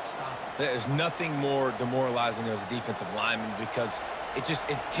cannot stop it? There's nothing more demoralizing as a defensive lineman because it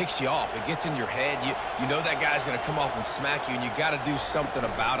ticks you off. It gets in your head. You know that guy's going to come off and smack you, and you got to do something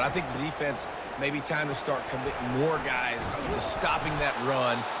about it. I think the defense maybe time to start committing more guys to stopping that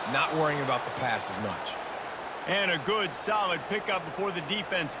run, not worrying about the pass as much. And a good, solid pickup before the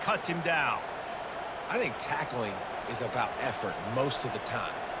defense cuts him down. I think tackling is about effort most of the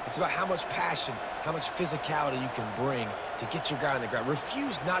time. It's about how much passion, how much physicality you can bring to get your guy on the ground.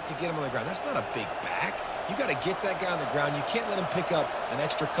 Refuse not to get him on the ground. That's not a big back. You got to get that guy on the ground. You can't let him pick up an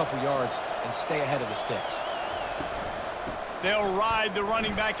extra couple yards and stay ahead of the sticks. They'll ride the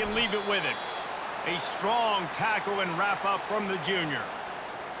running back and leave it with him. A strong tackle and wrap up from the junior.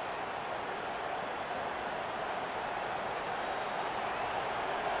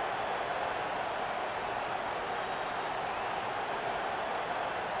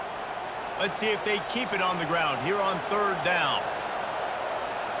 Let's see if they keep it on the ground here on 3rd down.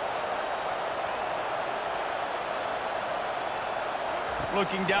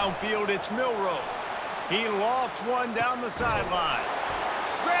 Looking downfield, it's Milroe. He lofts one down the sideline.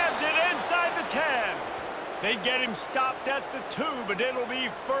 Grabs it inside the 10. They get him stopped at the 2, but it'll be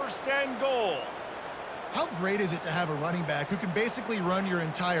 1st and goal. How great is it to have a running back who can basically run your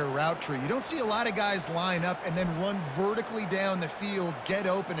entire route tree? You don't see a lot of guys line up and then run vertically down the field, get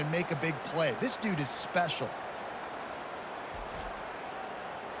open, and make a big play. This dude is special.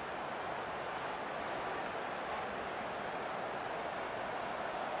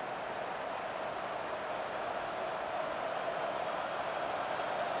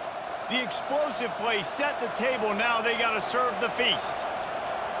 The explosive play set the table. Now they got to serve the feast.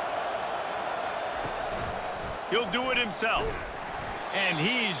 He'll do it himself. And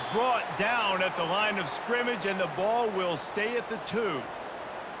he's brought down at the line of scrimmage, and the ball will stay at the 2.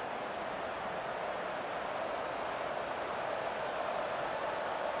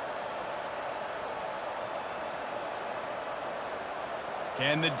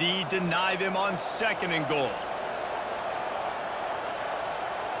 Can the D deny them on 2nd and goal?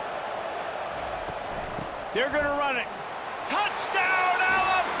 They're going to run it. Touchdown,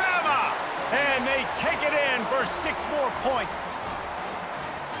 Alabama! And they take it in for 6 more points.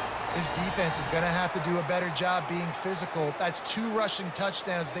 This defense is going to have to do a better job being physical. That's 2 rushing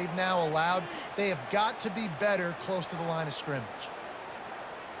touchdowns they've now allowed. They have got to be better close to the line of scrimmage.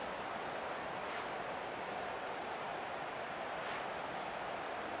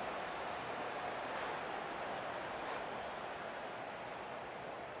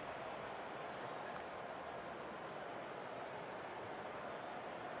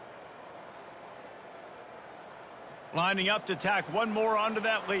 Lining up to tack one more onto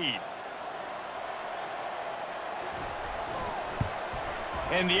that lead.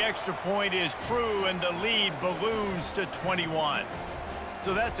 And the extra point is true, and the lead balloons to 21.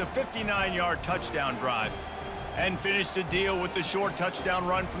 So that's a 59-yard touchdown drive. And finish the deal with the short touchdown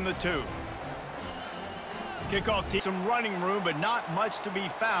run from the 2. Kickoff team, some running room, but not much to be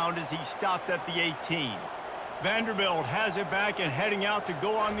found as he stopped at the 18. Vanderbilt has it back and heading out to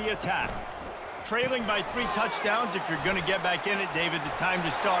go on the attack. Trailing by 3 touchdowns. If you're going to get back in it, David, the time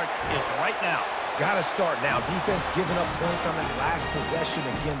to start is right now. Got to start now. Defense giving up points on that last possession.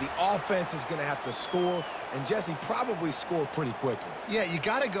 Again, the offense is going to have to score, and Jesse probably score pretty quickly. Yeah, you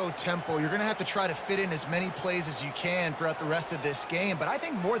got to go tempo. You're going to have to try to fit in as many plays as you can throughout the rest of this game. But I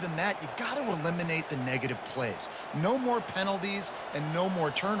think more than that, you got to eliminate the negative plays. No more penalties and no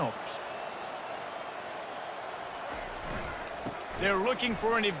more turnovers. They're looking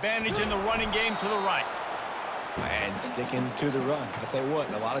for an advantage in the running game to the right. And sticking to the run. I'll tell you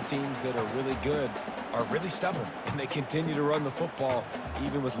what, a lot of teams that are really good are really stubborn, and they continue to run the football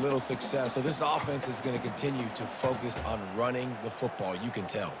even with little success. So this offense is going to continue to focus on running the football. You can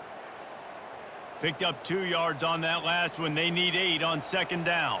tell. Picked up 2 yards on that last one. They need 8 on second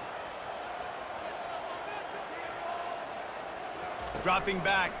down. Dropping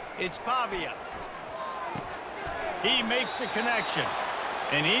back, it's Pavia. He makes the connection.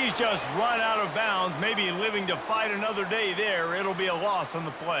 And he's just run out of bounds, maybe living to fight another day there. It'll be a loss on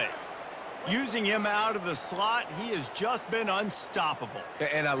the play. Using him out of the slot, he has just been unstoppable.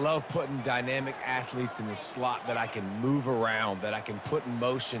 And I love putting dynamic athletes in the slot that I can move around, that I can put in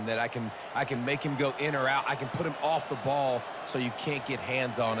motion, that I can make him go in or out. I can put him off the ball so you can't get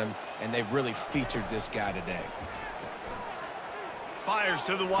hands on him, and they've really featured this guy today. Fires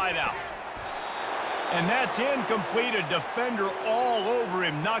to the wideout. And that's incomplete. A defender all over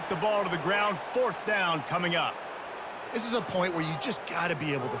him. Knocked the ball to the ground. 4th down coming up. This is a point where you just got to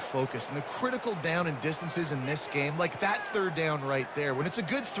be able to focus. And the critical down and distances in this game, like that 3rd down right there, when it's a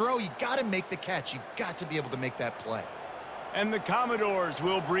good throw, you got to make the catch. You've got to be able to make that play. And the Commodores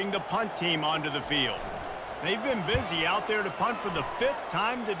will bring the punt team onto the field. They've been busy out there to punt for the 5th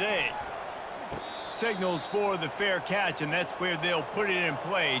time today. Signals for the fair catch, and that's where they'll put it in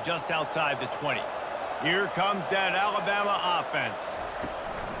play just outside the 20. Here comes that Alabama offense.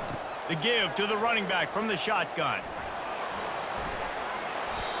 The give to the running back from the shotgun.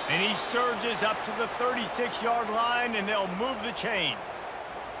 And he surges up to the 36-yard line, and they'll move the chains.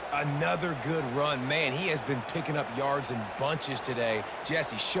 Another good run. Man, he has been picking up yards in bunches today.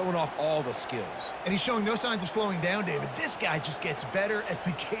 Jesse showing off all the skills. And he's showing no signs of slowing down, David. This guy just gets better as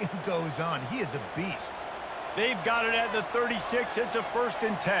the game goes on. He is a beast. They've got it at the 36. It's a 1st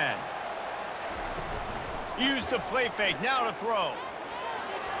and 10. Use the play fake. Now to throw.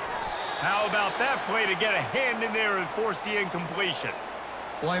 How about that play to get a hand in there and force the incompletion?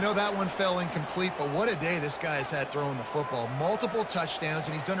 Well, I know that one fell incomplete, but what a day this guy's had throwing the football. Multiple touchdowns,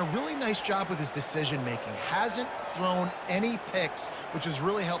 and he's done a really nice job with his decision-making. Hasn't thrown any picks, which has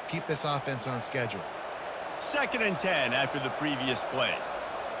really helped keep this offense on schedule. 2nd and 10 after the previous play.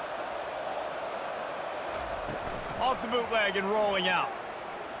 Off the bootleg and rolling out.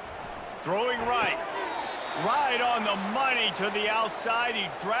 Throwing right. Right on the money to the outside. He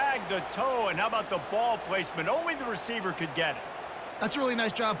dragged the toe, and how about the ball placement? Only the receiver could get it. That's a really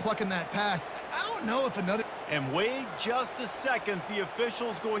nice job plucking that pass. I don't know if another... And wait just a second. The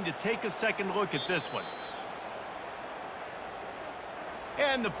official's going to take a second look at this one.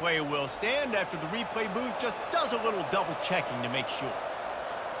 And the play will stand after the replay booth just does a little double checking to make sure.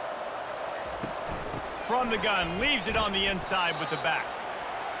 From the gun, leaves it on the inside with the back.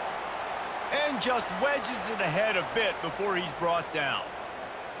 And just wedges it ahead a bit before he's brought down.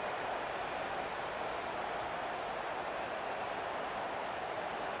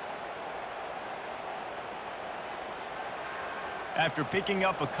 After picking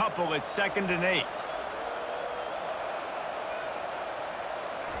up a couple, it's 2nd and 8.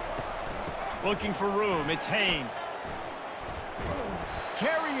 Looking for room, it's Haynes.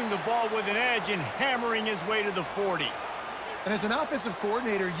 Carrying the ball with an edge and hammering his way to the 40. And as an offensive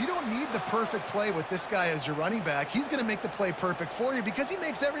coordinator, you don't need the perfect play with this guy as your running back. He's going to make the play perfect for you because he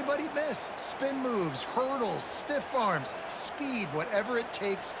makes everybody miss. Spin moves, hurdles, stiff arms, speed, whatever it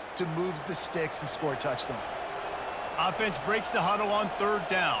takes to move the sticks and score touchdowns. Offense breaks the huddle on 3rd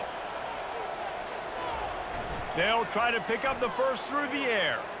down. They'll try to pick up the first through the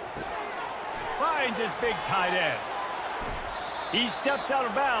air. Finds his big tight end. He steps out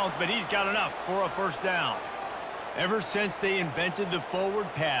of bounds, but he's got enough for a 1st down. Ever since they invented the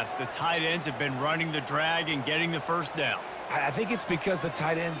forward pass, the tight ends have been running the drag and getting the 1st down. I think it's because the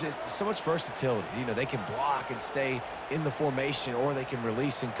tight ends is so much versatility. You know, they can block and stay in the formation, or they can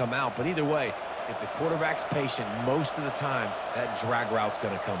release and come out. But either way, if the quarterback's patient most of the time, that drag route's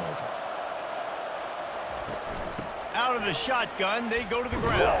going to come open. Out of the shotgun, they go to the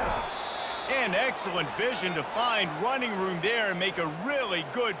ground. And excellent vision to find running room there and make a really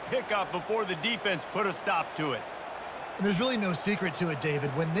good pickup before the defense put a stop to it. And there's really no secret to it,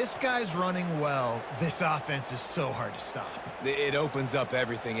 David. When this guy's running well, this offense is so hard to stop. It opens up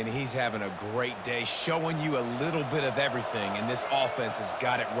everything, and he's having a great day, showing you a little bit of everything, and this offense has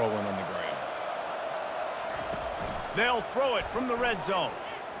got it rolling on the ground. They'll throw it from the red zone.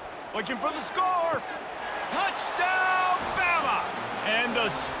 Looking for the score. Touchdown, Bama! And the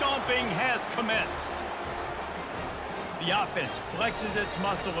stomping has commenced. The offense flexes its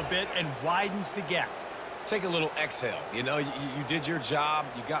muscle a bit and widens the gap. Take a little exhale. You know, you did your job.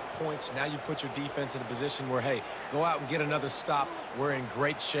 You got points. Now you put your defense in a position where, hey, go out and get another stop. We're in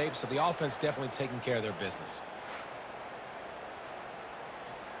great shape. So the offense definitely taking care of their business.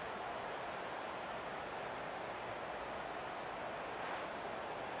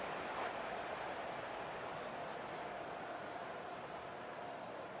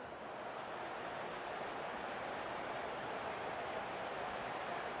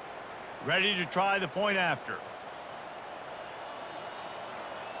 Ready to try the point after.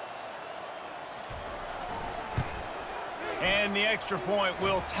 And the extra point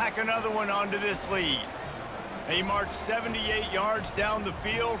will tack another one onto this lead. They march 78 yards down the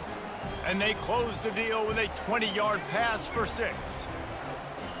field, and they close the deal with a 20-yard pass for 6.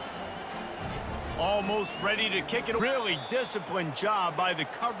 Almost ready to kick it. Really disciplined job by the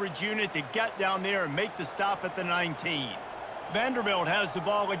coverage unit to get down there and make the stop at the 19. Vanderbilt has the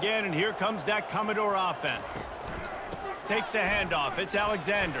ball again, and here comes that Commodore offense. Takes the handoff. It's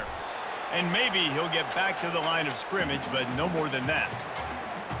Alexander. And maybe he'll get back to the line of scrimmage, but no more than that.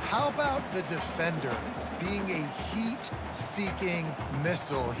 How about the defender being a heat-seeking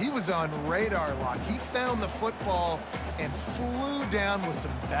missile? He was on radar lock. He found the football and flew down with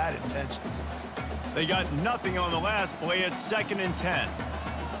some bad intentions. They got nothing on the last play. It's 2nd and 10.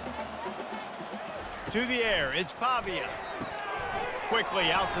 To the air, it's Pavia.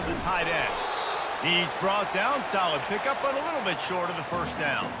 Quickly out to the tight end. He's brought down. Solid pickup, but a little bit short of the first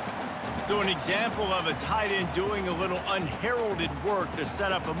down. So an example of a tight end doing a little unheralded work to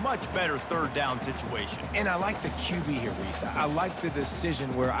set up a much better 3rd down situation. And I like the QB here, Reese. I like the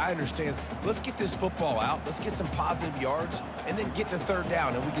decision where I understand, let's get this football out, let's get some positive yards, and then get to 3rd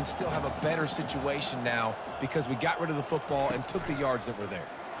down, and we can still have a better situation now because we got rid of the football and took the yards that were there.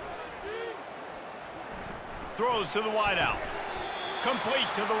 Throws to the wideout. Complete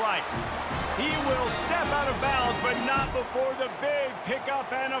to the right. He will step out of bounds, but not before the big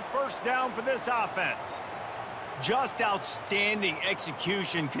pickup and a 1st down for this offense. Just outstanding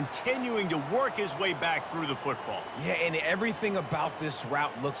execution, continuing to work his way back through the football. Yeah, and everything about this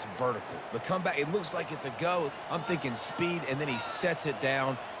route looks vertical. The comeback, it looks like it's a go. I'm thinking speed, and then he sets it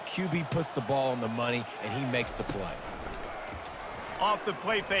down. QB puts the ball on the money, and he makes the play. Off the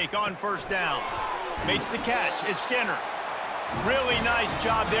play fake on 1st down. Makes the catch. It's Skinner. Really nice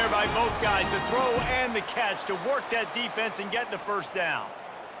job there by both guys to throw and the catch to work that defense and get the 1st down.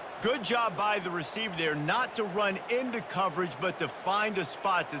 Good job by the receiver there not to run into coverage, but to find a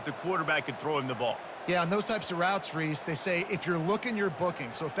spot that the quarterback could throw him the ball. Yeah, on those types of routes, Reese, they say if you're looking, you're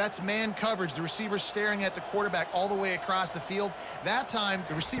booking. So if that's man coverage, the receiver's staring at the quarterback all the way across the field. That time,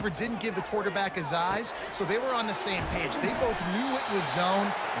 the receiver didn't give the quarterback his eyes, so they were on the same page. They both knew it was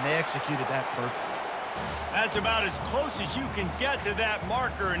zone, and they executed that perfectly. That's about as close as you can get to that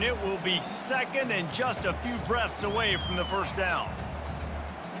marker, and it will be 2nd and just a few breaths away from the 1st down.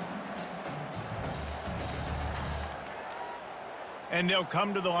 And they'll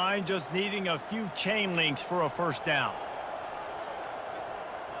come to the line just needing a few chain links for a 1st down.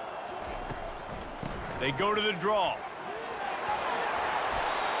 They go to the draw.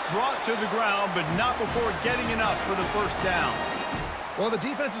 Brought to the ground, but not before getting enough for the 1st down. Well, the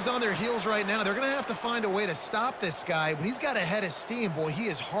defense is on their heels right now. They're going to have to find a way to stop this guy. When he's got a head of steam, boy, he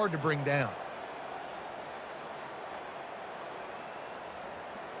is hard to bring down.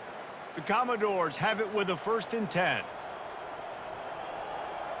 The Commodores have it with a 1st and 10.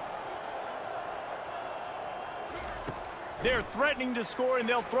 They're threatening to score, and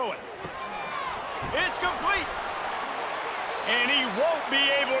they'll throw it. It's complete. And he won't be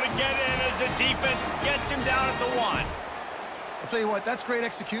able to get in as the defense gets him down at the 1. I'll tell you what, that's great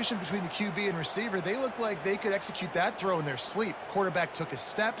execution between the QB and receiver. They look like they could execute that throw in their sleep. Quarterback took his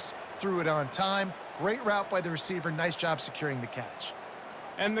steps, threw it on time. Great route by the receiver. Nice job securing the catch.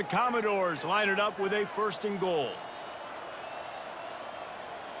 And the Commodores line it up with a 1st and goal.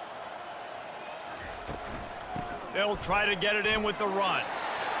 They'll try to get it in with the run.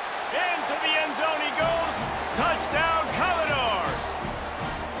 Into the end zone he goes. Touchdown, Commodores!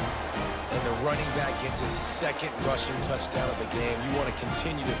 And the running back gets his 2nd rushing touchdown of the game. You want to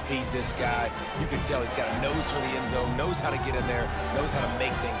continue to feed this guy. You can tell he's got a nose for the end zone, knows how to get in there, knows how to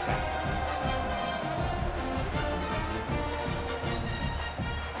make things happen.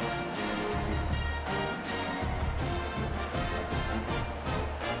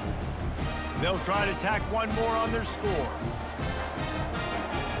 They'll try to tack one more on their score.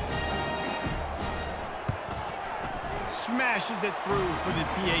 Smashes it through for the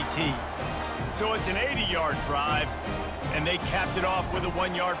PAT. So it's an 80-yard drive, and they capped it off with a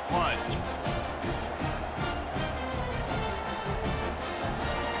 1-yard plunge.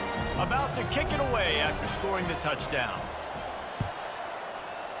 About to kick it away after scoring the touchdown.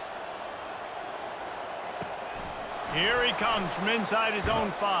 Here he comes from inside his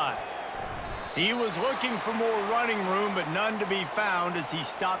own 5. He was looking for more running room, but none to be found as he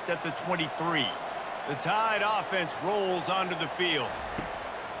stopped at the 23. The Tide offense rolls onto the field.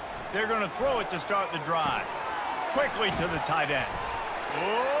 They're going to throw it to start the drive. Quickly to the tight end.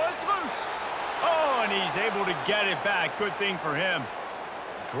 Oh, it's loose. Oh, and he's able to get it back. Good thing for him.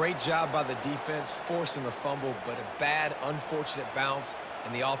 Great job by the defense, forcing the fumble, but a bad, unfortunate bounce,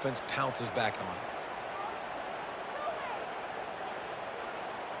 and the offense pounces back on it.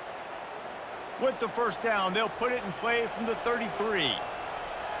 With the first down, they'll put it in play from the 33.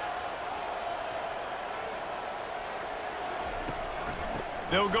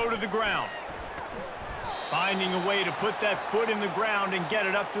 They'll go to the ground. Finding a way to put that foot in the ground and get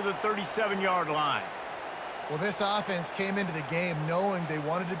it up to the 37-yard line. Well, this offense came into the game knowing they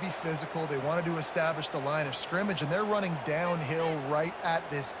wanted to be physical. They wanted to establish the line of scrimmage, and they're running downhill right at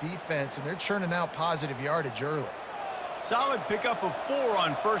this defense, and they're churning out positive yardage early. Solid pickup of 4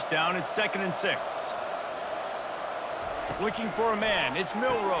 on first down. It's 2nd and 6. Looking for a man. It's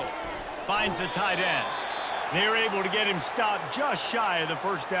Milroe. Finds a tight end. They're able to get him stopped just shy of the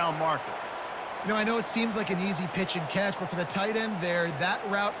first down marker. You know, I know it seems like an easy pitch and catch, but for the tight end there, that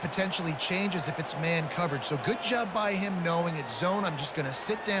route potentially changes if it's man coverage. So good job by him knowing it's zone. I'm just going to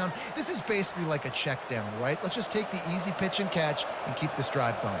sit down. This is basically like a check down, right? Let's just take the easy pitch and catch and keep this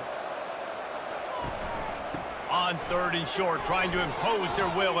drive going. On 3rd and short, trying to impose their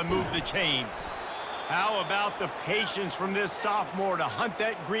will and move the chains. How about the patience from this sophomore to hunt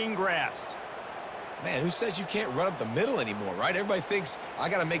that green grass? Man, who says you can't run up the middle anymore, right? Everybody thinks, I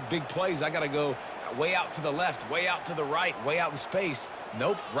got to make big plays. I got to go way out to the left, way out to the right, way out in space.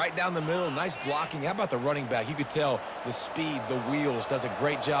 Nope, right down the middle, nice blocking. How about the running back? You could tell the speed, the wheels, does a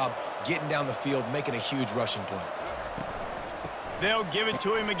great job getting down the field, making a huge rushing play. They'll give it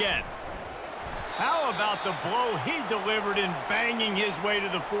to him again. How about the blow he delivered in banging his way to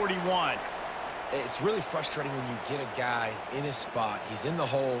the 41? It's really frustrating when you get a guy in his spot. He's in the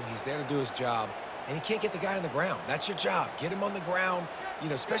hole. He's there to do his job. And he can't get the guy on the ground. That's your job. Get him on the ground. You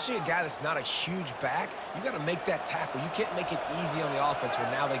know, especially a guy that's not a huge back. You got to make that tackle. You can't make it easy on the offense where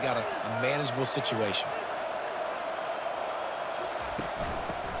now they got a manageable situation.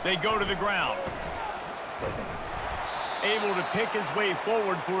 They go to the ground. Able to pick his way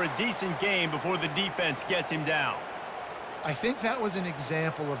forward for a decent game before the defense gets him down. I think that was an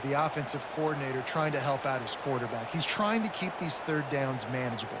example of the offensive coordinator trying to help out his quarterback. He's trying to keep these 3rd downs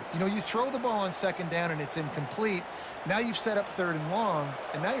manageable. You know, you throw the ball on 2nd down and it's incomplete. Now you've set up 3rd and long,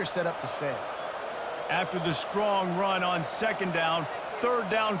 and now you're set up to fail. After the strong run on 2nd down,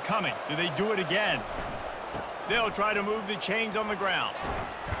 3rd down coming. Do they do it again? They'll try to move the chains on the ground.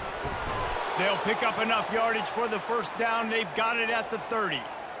 They'll pick up enough yardage for the first down. They've got it at the 30.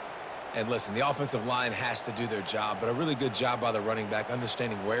 And listen, the offensive line has to do their job, but a really good job by the running back,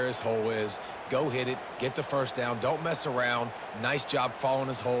 understanding where his hole is. Go hit it, get the first down, don't mess around. Nice job following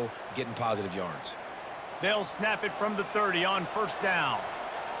his hole, getting positive yards. They'll snap it from the 30 on first down.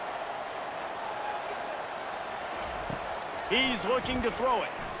 He's looking to throw it.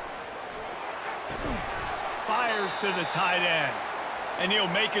 Fires to the tight end. And he'll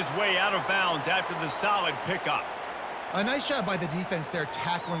make his way out of bounds after the solid pickup. A nice job by the defense there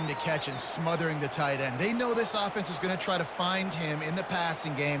tackling the catch and smothering the tight end. They know this offense is going to try to find him in the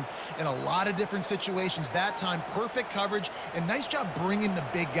passing game in a lot of different situations. That time, perfect coverage, and nice job bringing the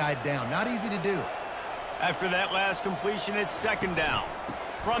big guy down. Not easy to do. After that last completion, it's 2nd down.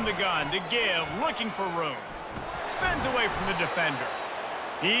 From the gun to give, looking for room. Spins away from the defender.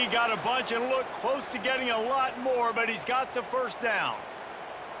 He got a bunch and looked close to getting a lot more, but he's got the first down.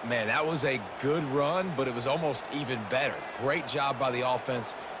 Man, that was a good run, but it was almost even better. Great job by the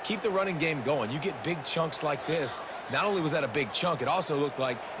offense. Keep the running game going. You get big chunks like this. Not only was that a big chunk, it also looked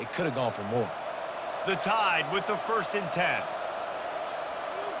like it could have gone for more. The Tide with the 1st and 10.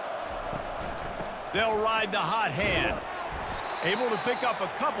 They'll ride the hot hand. Able to pick up a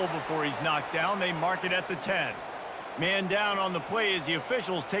couple before he's knocked down. They mark it at the 10. Man down on the play as the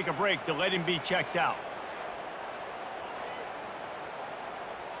officials take a break to let him be checked out.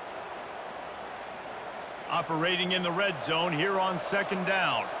 Operating in the red zone here on 2nd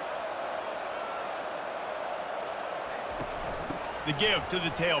down. The give to the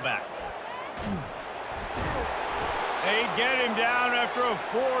tailback. They get him down after a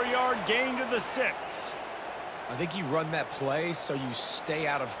 4-yard gain to the 6. I think you run that play so you stay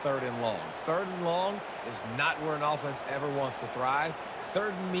out of 3rd and long. 3rd and long is not where an offense ever wants to thrive.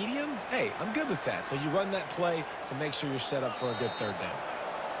 3rd and medium, hey, I'm good with that. So you run that play to make sure you're set up for a good 3rd down.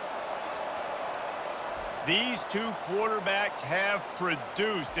 These two quarterbacks have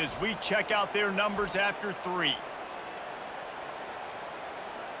produced as we check out their numbers after 3.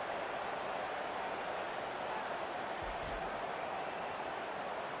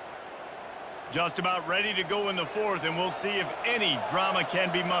 Just about ready to go in the 4th, and we'll see if any drama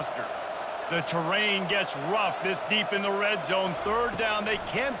can be mustered. The terrain gets rough this deep in the red zone. 3rd down, they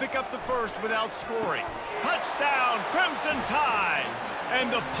can pick up the first without scoring. Touchdown, Crimson Tide!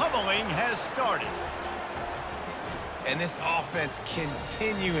 And the pummeling has started. And this offense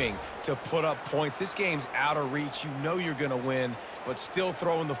continuing to put up points. This game's out of reach. You know you're going to win, but still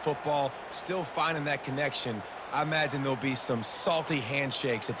throwing the football, still finding that connection. I imagine there'll be some salty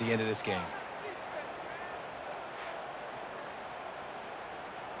handshakes at the end of this game.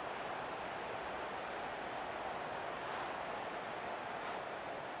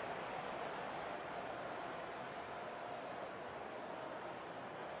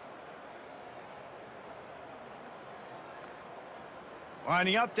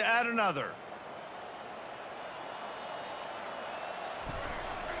 Lining up to add another.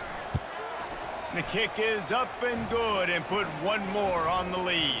 The kick is up and good and put one more on the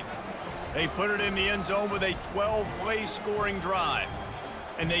lead. They put it in the end zone with a 12-play scoring drive.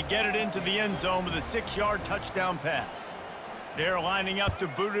 And they get it into the end zone with a 6-yard touchdown pass. They're lining up to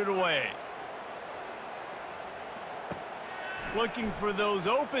boot it away. Looking for those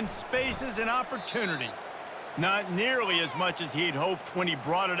open spaces and opportunity. Not nearly as much as he'd hoped when he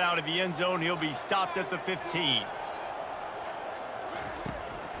brought it out of the end zone. He'll be stopped at the 15.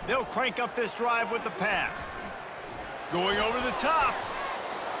 They'll crank up this drive with the pass. Going over the top.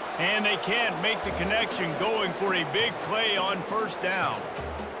 And they can't make the connection, going for a big play on first down.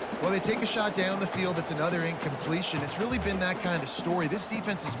 Well, they take a shot down the field. It's another incompletion. It's really been that kind of story. This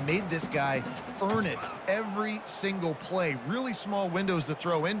defense has made this guy earn it every single play. Really small windows to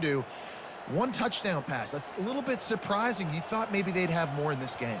throw into. One touchdown pass. That's a little bit surprising. You thought maybe they'd have more in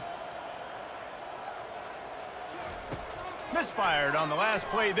this game. Misfired on the last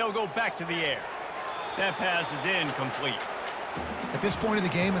play. They'll go back to the air. That pass is incomplete. At this point in the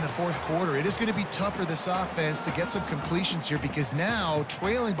game in the fourth quarter, it is going to be tough for this offense to get some completions here, because now,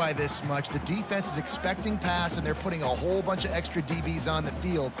 trailing by this much, the defense is expecting pass, and they're putting a whole bunch of extra DBs on the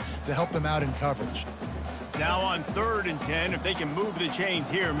field to help them out in coverage. Now on 3rd and 10, if they can move the chains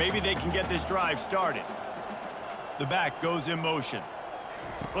here, maybe they can get this drive started. The back goes in motion.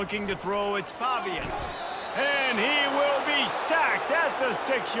 Looking to throw, it's Pavian. And he will be sacked at the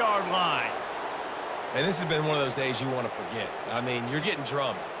 6-yard line. And this has been one of those days you want to forget. I mean, you're getting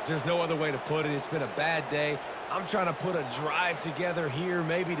drummed. There's no other way to put it. It's been a bad day. I'm trying to put a drive together here,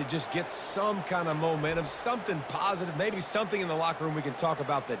 maybe to just get some kind of momentum, something positive, maybe something in the locker room we can talk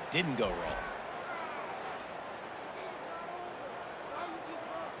about that didn't go wrong.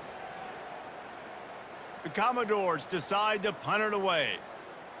 The Commodores decide to punt it away.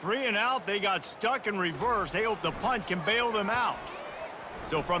 3 and out, they got stuck in reverse. They hope the punt can bail them out.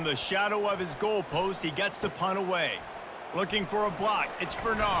 So from the shadow of his goalpost, he gets the punt away. Looking for a block, it's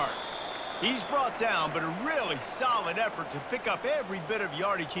Bernard. He's brought down, but a really solid effort to pick up every bit of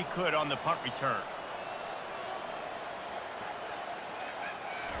yardage he could on the punt return.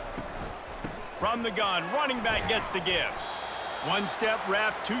 From the gun, running back gets to give. 1-step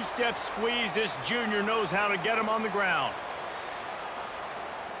wrap, 2-step squeeze. This junior knows how to get him on the ground.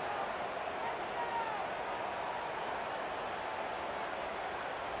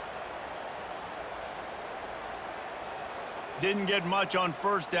 Didn't get much on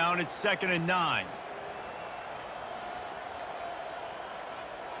first down. It's 2nd and 9.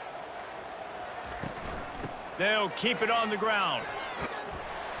 They'll keep it on the ground.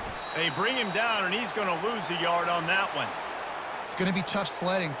 They bring him down, and he's going to lose a yard on that one. It's going to be tough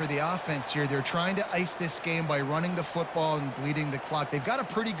sledding for the offense here. They're trying to ice this game by running the football and bleeding the clock. They've got a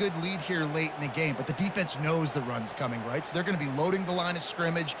pretty good lead here late in the game, but the defense knows the run's coming, right? So they're going to be loading the line of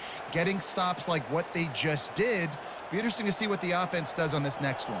scrimmage, getting stops like what they just did. Be interesting to see what the offense does on this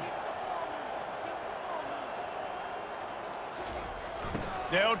next one.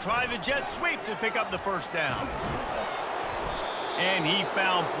 They'll try the jet sweep to pick up the first down. And he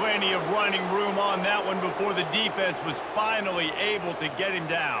found plenty of running room on that one before the defense was finally able to get him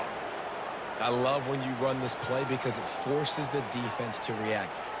down. I love when you run this play because it forces the defense to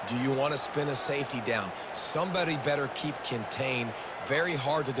react. Do you want to spin a safety down? Somebody better keep contained. Very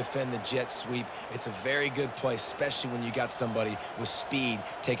hard to defend the jet sweep. It's a very good play, especially when you got somebody with speed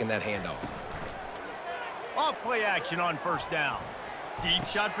taking that handoff. Off play action on first down. Deep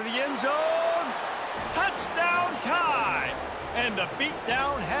shot for the end zone. Touchdown time. And the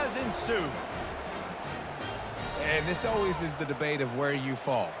beatdown has ensued. And this always is the debate of where you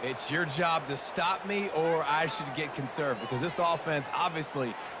fall. It's your job to stop me, or I should get conservative, because this offense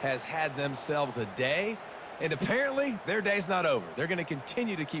obviously has had themselves a day, and apparently their day's not over. They're going to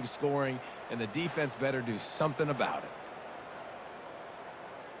continue to keep scoring, and the defense better do something about it.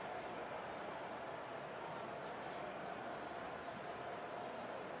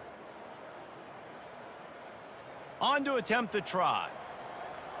 On to attempt the try.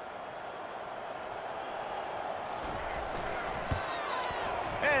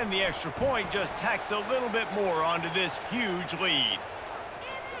 And the extra point just tacks a little bit more onto this huge lead.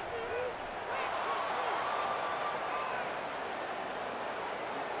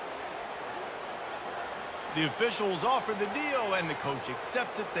 The officials offer the deal, and the coach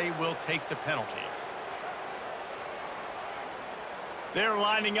accepts it. They will take the penalty. They're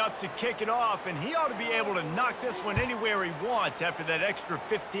lining up to kick it off, and he ought to be able to knock this one anywhere he wants after that extra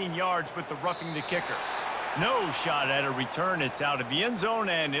 15 yards with the roughing the kicker. No shot at a return. It's out of the end zone,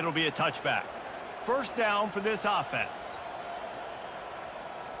 and it'll be a touchback. First down for this offense.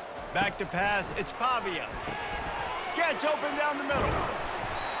 Back to pass. It's Pavia. Gets open down the middle.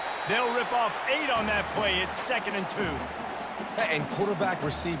 They'll rip off 8 on that play. It's 2nd and 2. And quarterback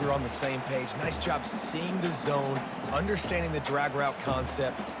receiver on the same page. Nice job seeing the zone, understanding the drag route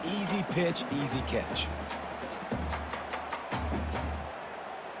concept. Easy pitch, easy catch.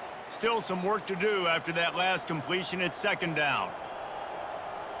 Still some work to do after that last completion. It's 2nd down.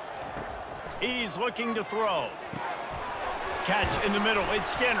 He's looking to throw. Catch in the middle. It's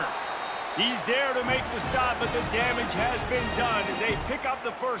Skinner. He's there to make the stop, but the damage has been done as they pick up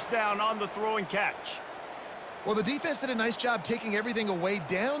the first down on the throw and catch. Well, the defense did a nice job taking everything away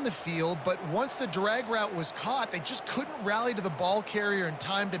down the field, but once the drag route was caught, they just couldn't rally to the ball carrier in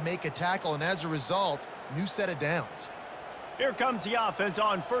time to make a tackle, and as a result, new set of downs. Here comes the offense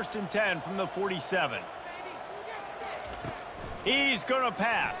on 1st and 10 from the 47. He's going to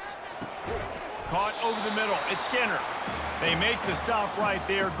pass. Caught over the middle. It's Skinner. They make the stop right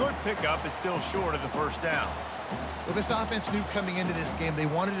there. Good pickup. It's still short of the first down. Well, this offense knew coming into this game they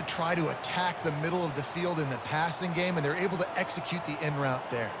wanted to try to attack the middle of the field in the passing game, and they're able to execute the in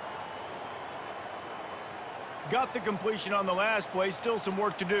route there. Got the completion on the last play. Still some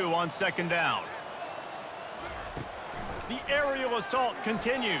work to do on 2nd down. The aerial assault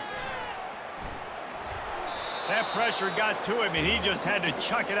continues. That pressure got to him, and he just had to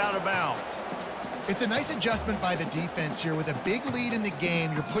chuck it out of bounds. It's a nice adjustment by the defense here. With a big lead in the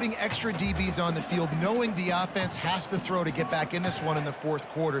game, you're putting extra DBs on the field, knowing the offense has to throw to get back in this one in the 4th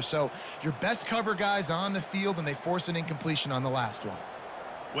quarter. So your best cover guys on the field, and they force an incompletion on the last one.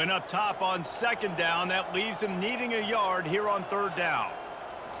 Went up top on 2nd down. That leaves them needing a yard here on 3rd down.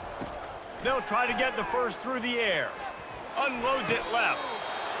 They'll try to get the first through the air. Unloads it left.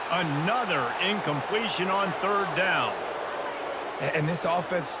 Another incompletion on 3rd down. And this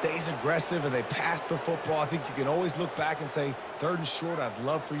offense stays aggressive, and they pass the football. I think you can always look back and say, 3rd and short, I'd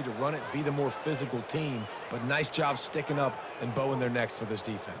love for you to run it, be the more physical team. But nice job sticking up and bowing their necks for this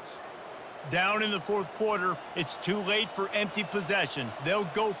defense. Down in the 4th quarter, it's too late for empty possessions. They'll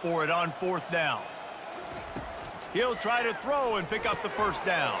go for it on 4th down. He'll try to throw and pick up the first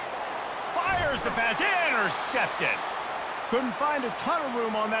down. Fires the pass, intercepted. Couldn't find a ton of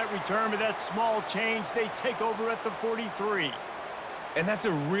room on that return, but that small change, they take over at the 43. And that's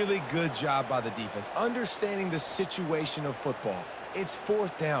a really good job by the defense, understanding the situation of football. It's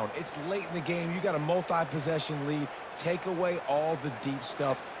 4th down. It's late in the game. You got a multi-possession lead. Take away all the deep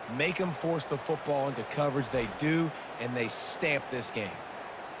stuff. Make them force the football into coverage. They do, and they stamp this game.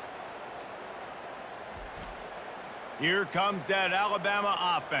 Here comes that Alabama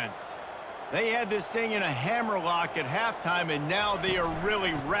offense. They had this thing in a hammerlock at halftime, and now they are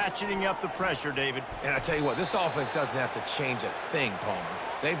really ratcheting up the pressure, David. And I tell you what, this offense doesn't have to change a thing, Palmer.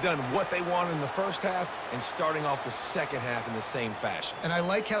 They've done what they wanted in the first half and starting off the second half in the same fashion. And I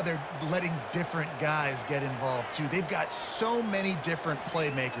like how they're letting different guys get involved, too. They've got so many different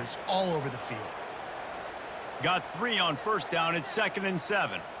playmakers all over the field. Got 3 on 1st down. It's 2nd and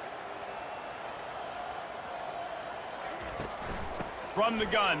 7. From the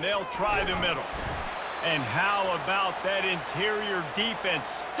gun, they'll try the middle. And how about that interior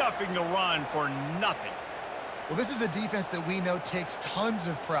defense stuffing the run for nothing? Well, this is a defense that we know takes tons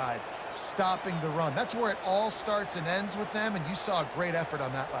of pride stopping the run. That's where it all starts and ends with them, and you saw a great effort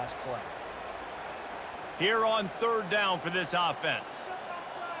on that last play. Here on 3rd down for this offense.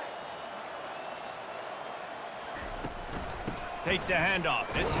 Takes the handoff.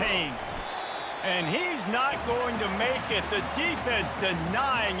 It's Haynes. And he's not going to make it. The defense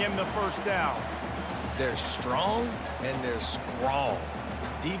denying him the first down. They're strong and they're strong.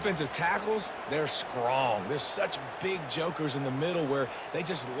 Defensive tackles, they're strong. There's such big jokers in the middle where they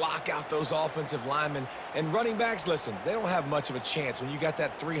just lock out those offensive linemen. And running backs, listen, they don't have much of a chance. When you got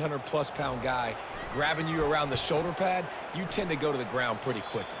that 300-plus pound guy grabbing you around the shoulder pad, you tend to go to the ground pretty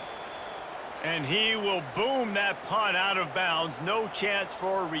quickly. And he will boom that punt out of bounds. No chance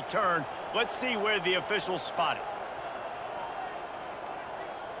for a return. Let's see where the officials spot it.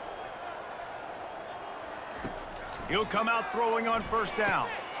 He'll come out throwing on 1st down.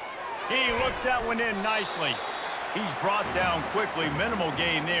 He looks that one in nicely. He's brought down quickly. Minimal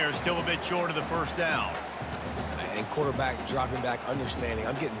gain there. Still a bit short of the first down. And quarterback dropping back, understanding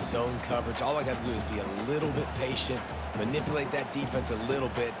I'm getting zone coverage. All I got to do is be a little bit patient, manipulate that defense a little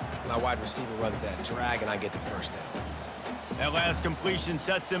bit. My wide receiver runs that drag, and I get the first down. That last completion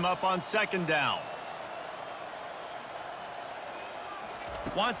sets him up on second down.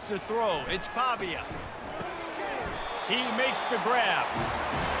 Wants to throw. It's Pavia. He makes the grab.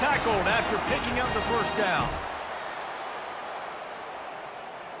 Tackled after picking up the first down.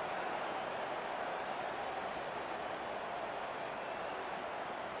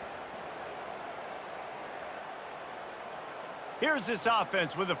 Here's this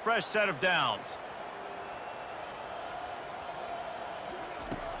offense with a fresh set of downs.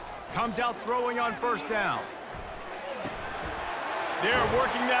 Comes out throwing on first down. They're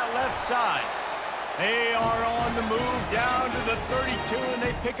working that left side. They are on the move down to the 32, and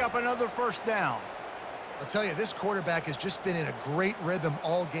they pick up another first down. I'll tell you, this quarterback has just been in a great rhythm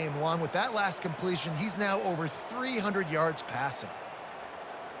all game long. With that last completion, he's now over 300 yards passing.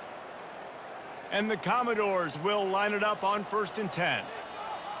 And the Commodores will line it up on 1st and 10.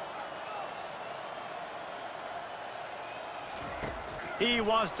 He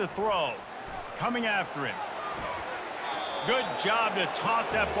wants to throw. Coming after him. Good job to toss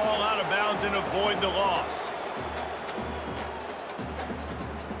that ball out of bounds and avoid the loss.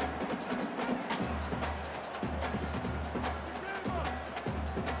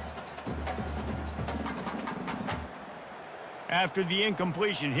 After the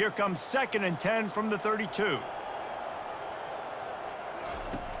incompletion, here comes 2nd and 10 from the 32.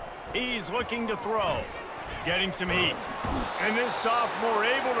 He's looking to throw. Getting some heat. And this sophomore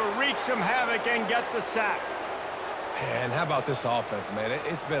able to wreak some havoc and get the sack. And how about this offense, man?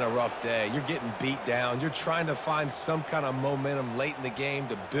 It's been a rough day. You're getting beat down. You're trying to find some kind of momentum late in the game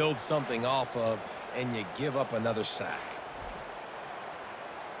to build something off of, and you give up another sack.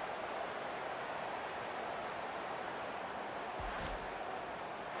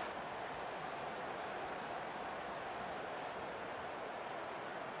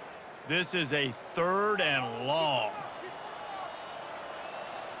 This is a 3rd and long.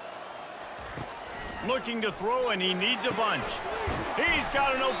 Looking to throw, and he needs a bunch. He's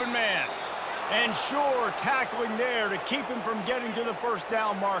got an open man. And sure, tackling there to keep him from getting to the first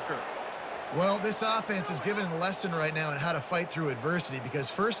down marker. Well, this offense is given a lesson right now on how to fight through adversity,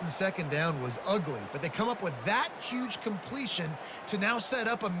 because 1st and 2nd down was ugly, but they come up with that huge completion to now set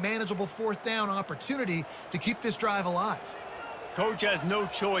up a manageable 4th down opportunity to keep this drive alive. Coach has no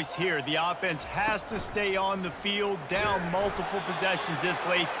choice here. The offense has to stay on the field, down multiple possessions this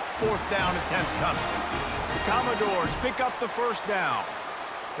late. 4th down attempt coming. The Commodores pick up the first down.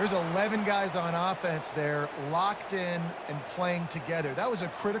 There's 11 guys on offense there, locked in and playing together. That was a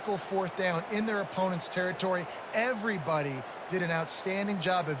critical 4th down in their opponent's territory. Everybody did an outstanding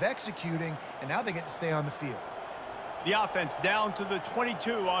job of executing, and now they get to stay on the field. The offense down to the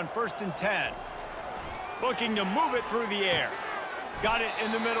 22 on 1st and 10. Looking to move it through the air. Got it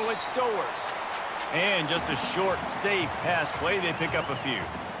in the middle, it's Stowers. And just a short, safe pass play, they pick up a few.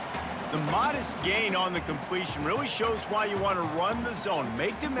 The modest gain on the completion really shows why you want to run the zone,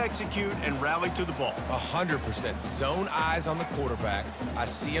 make them execute, and rally to the ball. 100%. Zone eyes on the quarterback. I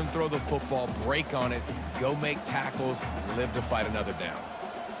see him throw the football, break on it, go make tackles, live to fight another down.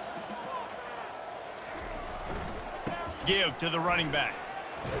 Give to the running back.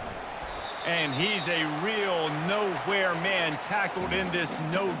 And he's a real nowhere man, tackled in this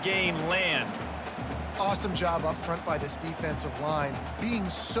no-gain land. Awesome job up front by this defensive line, being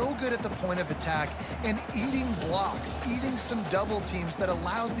so good at the point of attack and eating blocks, eating some double teams that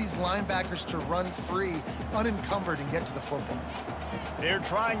allows these linebackers to run free, unencumbered, and get to the football. They're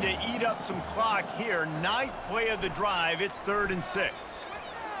trying to eat up some clock here. 9th play of the drive. It's 3rd and 6.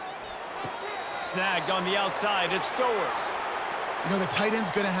 Snagged on the outside. It's Stowers. You know, the tight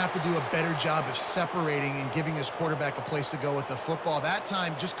end's going to have to do a better job of separating and giving his quarterback a place to go with the football. That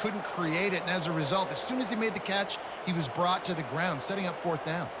time just couldn't create it, and as a result, as soon as he made the catch, he was brought to the ground, setting up 4th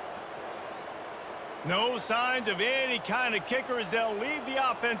down. No signs of any kind of kicker as they'll leave the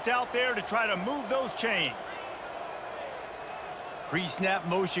offense out there to try to move those chains. Pre-snap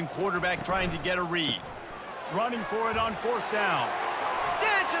motion, quarterback trying to get a read. Running for it on 4th down.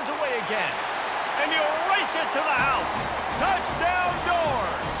 Dances away again. And he'll race it to the house. Touchdown,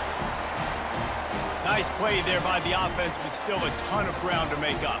 Doors! Nice play there by the offense, but still a ton of ground to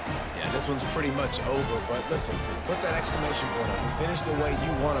make up. Yeah, this one's pretty much over, but listen, put that exclamation point on it. Finish the way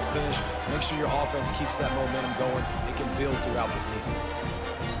you want to finish. Make sure your offense keeps that momentum going. It can build throughout the season.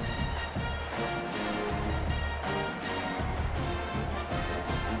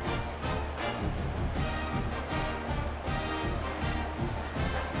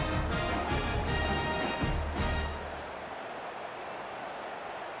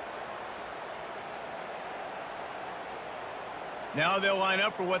 Now they'll line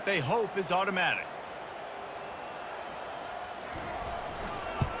up for what they hope is automatic.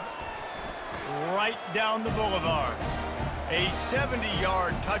 Right down the boulevard. A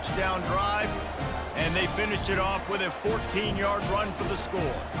 70-yard touchdown drive, and they finished it off with a 14-yard run for the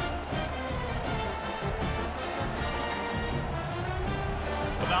score.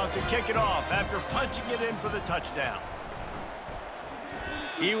 About to kick it off after punching it in for the touchdown.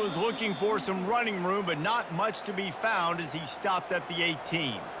 He was looking for some running room, but not much to be found as he stopped at the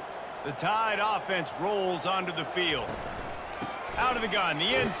 18. The Tide offense rolls onto the field. Out of the gun,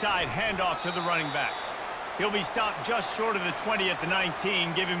 the inside handoff to the running back. He'll be stopped just short of the 20 at the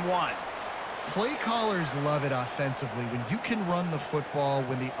 19, give him 1. Play callers love it offensively when you can run the football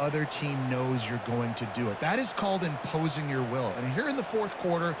when the other team knows you're going to do it. That is called imposing your will. And here in the fourth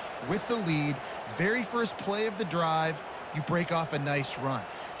quarter with the lead, very first play of the drive, you break off a nice run.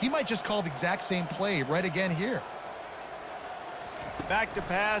 He might just call the exact same play right again here. Back to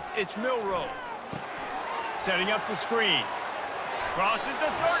pass, it's Milroe. Setting up the screen. Crosses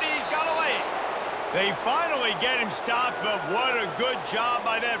the 30, he's got away. They finally get him stopped, but what a good job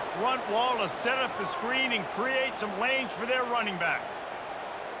by that front wall to set up the screen and create some lanes for their running back.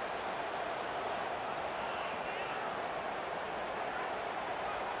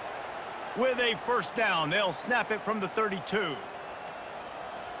 With a first down, they'll snap it from the 32.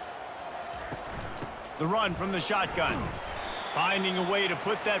 The run from the shotgun. Finding a way to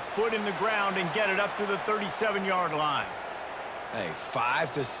put that foot in the ground and get it up to the 37-yard line. Hey,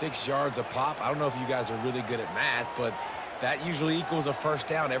 5 to 6 yards a pop. I don't know if you guys are really good at math, but that usually equals a first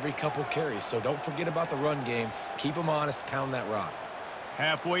down every couple carries. So don't forget about the run game. Keep them honest, pound that rock.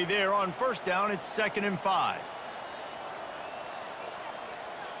 Halfway there on first down, it's 2nd and 5.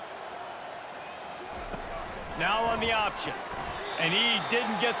 Now on the option. And he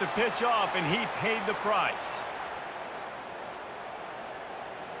didn't get the pitch off, and he paid the price.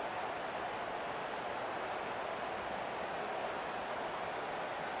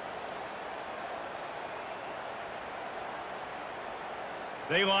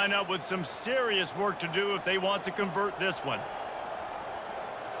 They line up with some serious work to do if they want to convert this one.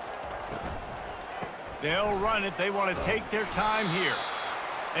 They'll run it. They want to take their time here.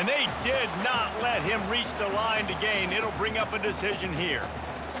 And they did not let him reach the line to gain. It'll bring up a decision here.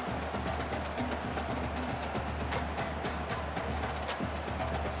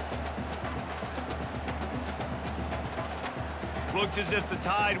 Looks as if the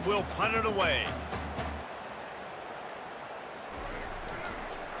Tide will punt it away.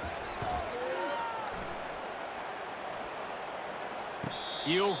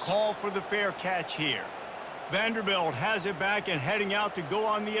 He'll call for the fair catch here. Vanderbilt has it back and heading out to go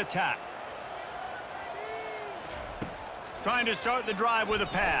on the attack. Trying to start the drive with a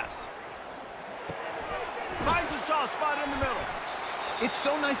pass. Finds a soft spot in the middle. It's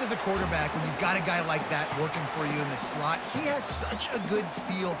so nice as a quarterback when you've got a guy like that working for you in the slot. He has such a good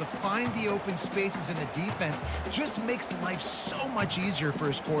feel to find the open spaces in the defense. Just makes life so much easier for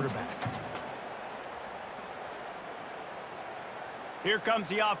his quarterback. Here comes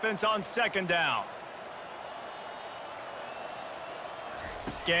the offense on 2nd down.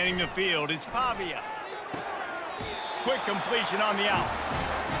 Scanning the field, it's Pavia. Quick completion on the out.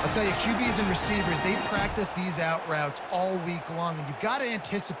 I'll tell you, QBs and receivers, they practice these out routes all week long, and you've got to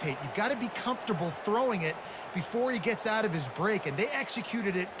anticipate. You've got to be comfortable throwing it before he gets out of his break, and they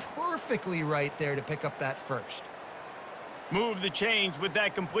executed it perfectly right there to pick up that first. Move the chains with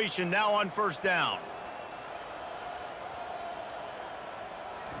that completion now on 1st down.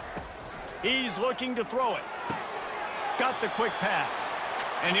 He's looking to throw it. Got the quick pass.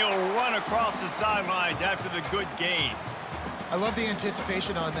 And he'll run across the sidelines after the good gain. I love the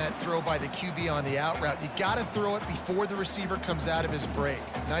anticipation on that throw by the QB on the out route. You got to throw it before the receiver comes out of his break.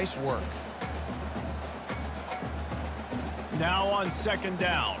 Nice work. Now on 2nd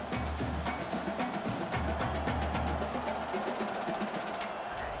down.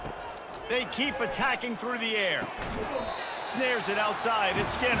 They keep attacking through the air. Snares it outside.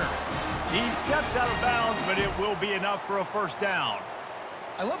 It's Skinner. He steps out of bounds, but it will be enough for a first down.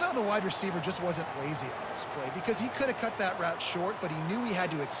 I love how the wide receiver just wasn't lazy on this play because he could have cut that route short, but he knew he had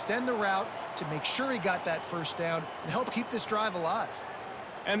to extend the route to make sure he got that first down and help keep this drive alive.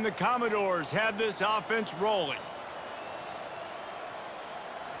 And the Commodores have this offense rolling.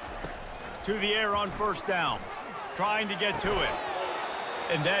 To the air on 1st down. Trying to get to it.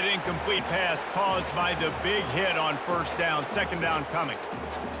 And that incomplete pass caused by the big hit on 1st down. 2nd down coming.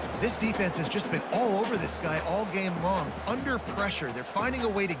 This defense has just been all over this guy all game long. Under pressure, they're finding a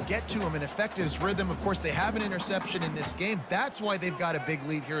way to get to him and affect his rhythm. Of course, they have an interception in this game. That's why they've got a big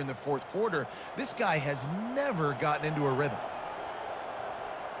lead here in the 4th quarter. This guy has never gotten into a rhythm.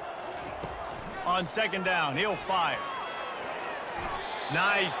 On second down, he'll fire.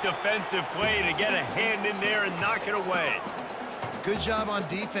 Nice defensive play to get a hand in there and knock it away. Good job on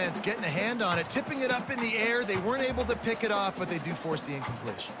defense, getting a hand on it, tipping it up in the air. They weren't able to pick it off, but they do force the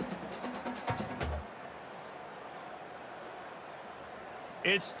incompletion.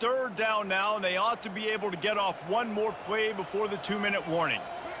 It's third down now, and they ought to be able to get off one more play before the 2-minute warning.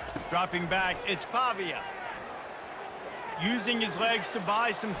 Dropping back, it's Pavia. Using his legs to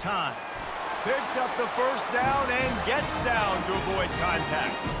buy some time. Picks up the first down and gets down to avoid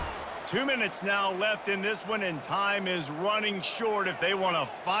contact. 2 minutes now left in this one, and time is running short if they want to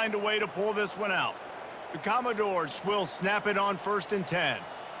find a way to pull this one out. The Commodores will snap it on 1st and 10.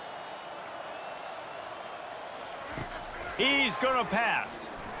 He's going to pass.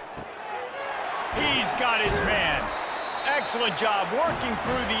 He's got his man. Excellent job working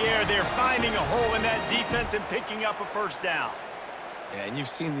through the air there, finding a hole in that defense and picking up a first down. Yeah, and you've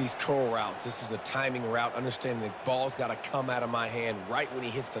seen these curl routes. This is a timing route, understanding the ball's got to come out of my hand right when he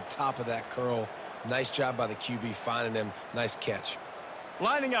hits the top of that curl. Nice job by the QB finding him. Nice catch.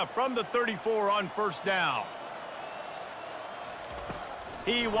 Lining up from the 34 on first down.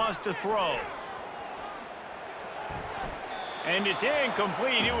 He wants to throw. And it's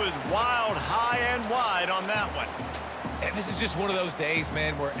incomplete. It was wild, high and wide on that one. And this is just one of those days,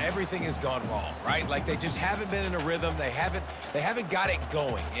 man, where everything has gone wrong, right? Like they just haven't been in a rhythm. They haven't got it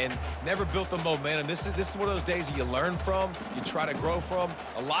going and never built the momentum. This is one of those days that you learn from, you try to grow from.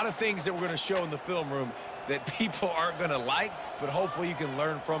 A lot of things that we're going to show in the film room that people aren't going to like, but hopefully you can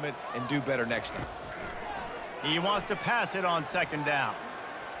learn from it and do better next time. He wants to pass it on second down.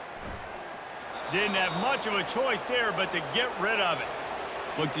 Didn't have much of a choice there, but to get rid of it.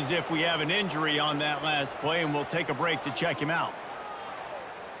 Looks as if we have an injury on that last play, and we'll take a break to check him out.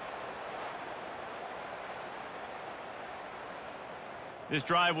 This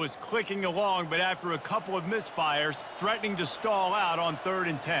drive was clicking along, but after a couple of misfires, threatening to stall out on 3rd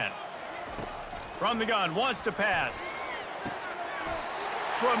and 10. From the gun, wants to pass.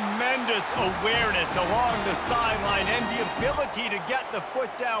 Tremendous awareness along the sideline and the ability to get the foot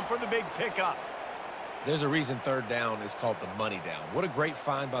down for the big pickup. There's a reason 3rd down is called the money down. What a great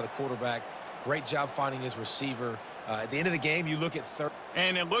find by the quarterback. Great job finding his receiver. At the end of the game, you look at 3rd.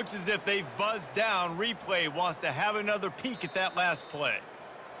 And it looks as if they've buzzed down. Replay wants to have another peek at that last play.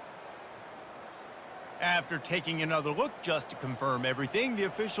 After taking another look just to confirm everything, the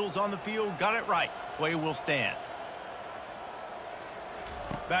officials on the field got it right. Play will stand.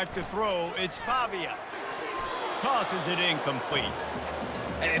 Back to throw, it's Pavia. Tosses it incomplete.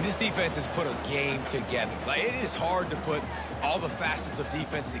 And this defense has put a game together. Like, it is hard to put all the facets of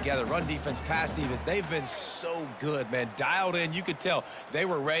defense together. Run defense, pass defense. They've been so good, man. Dialed in. You could tell they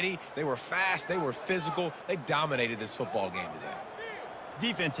were ready. They were fast. They were physical. They dominated this football game today.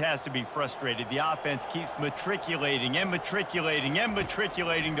 Defense has to be frustrated. The offense keeps matriculating and matriculating and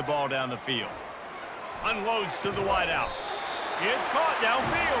matriculating the ball down the field. Unloads to the wideout. It's caught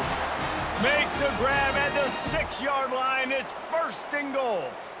downfield. Makes a grab at the 6-yard line. It's 1st and goal.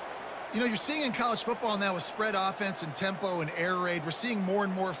 You know, you're seeing in college football now with spread offense and tempo and air raid, we're seeing more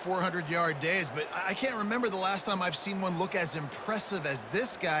and more 400-yard days, but I can't remember the last time I've seen one look as impressive as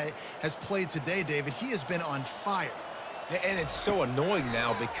this guy has played today, David. He has been on fire. And it's so annoying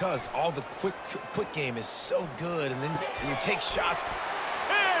now because all the quick game is so good, and then you take shots.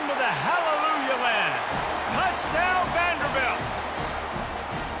 Into the hallelujah land. Touchdown, Vanderbilt.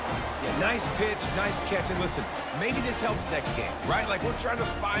 Yeah, nice pitch, nice catch. And listen, maybe this helps next game, right? Like, we're trying to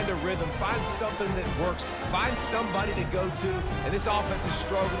find a rhythm, find something that works, find somebody to go to. And this offense is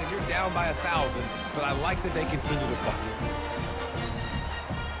struggling. You're down by 1,000, but I like that they continue to fight.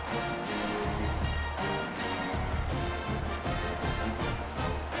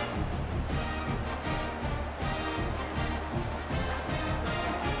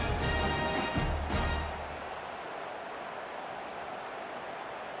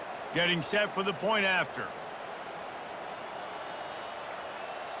 Getting set for the point after.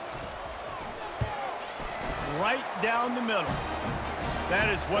 Right down the middle. That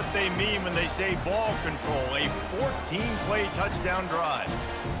is what they mean when they say ball control. A 14-play touchdown drive.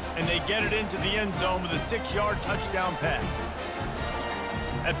 And they get it into the end zone with a 6-yard touchdown pass.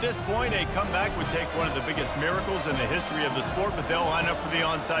 At this point, a comeback would take one of the biggest miracles in the history of the sport, but they'll line up for the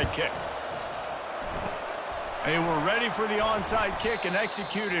onside kick. They were ready for the onside kick and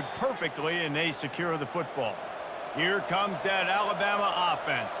executed perfectly, and they secure the football. Here comes that Alabama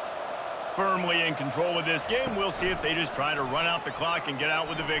offense. Firmly in control of this game. We'll see if they just try to run out the clock and get out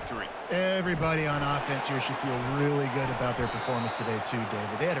with a victory. Everybody on offense here should feel really good about their performance today too,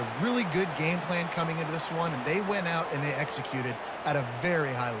 David. They had a really good game plan coming into this one, and they went out and they executed at a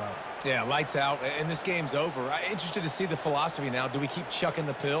very high level. Yeah, lights out, and this game's over. I'm interested to see the philosophy now. Do we keep chucking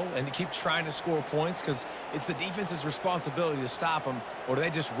the pill and to keep trying to score points? Because it's the defense's responsibility to stop them, or do they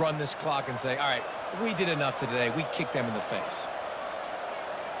just run this clock and say, all right, we did enough today. We kicked them in the face.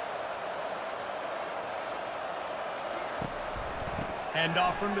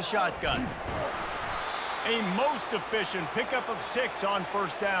 Handoff from the shotgun. A most efficient pickup of 6 on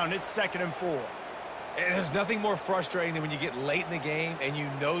first down. It's 2nd and 4. And there's nothing more frustrating than when you get late in the game and you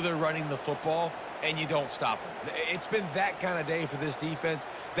know they're running the football and you don't stop them. It's been that kind of day for this defense.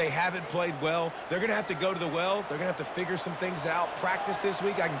 They haven't played well. They're going to have to go to the well. They're going to have to figure some things out. Practice this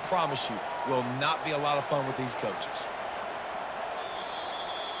week, I can promise you, will not be a lot of fun with these coaches.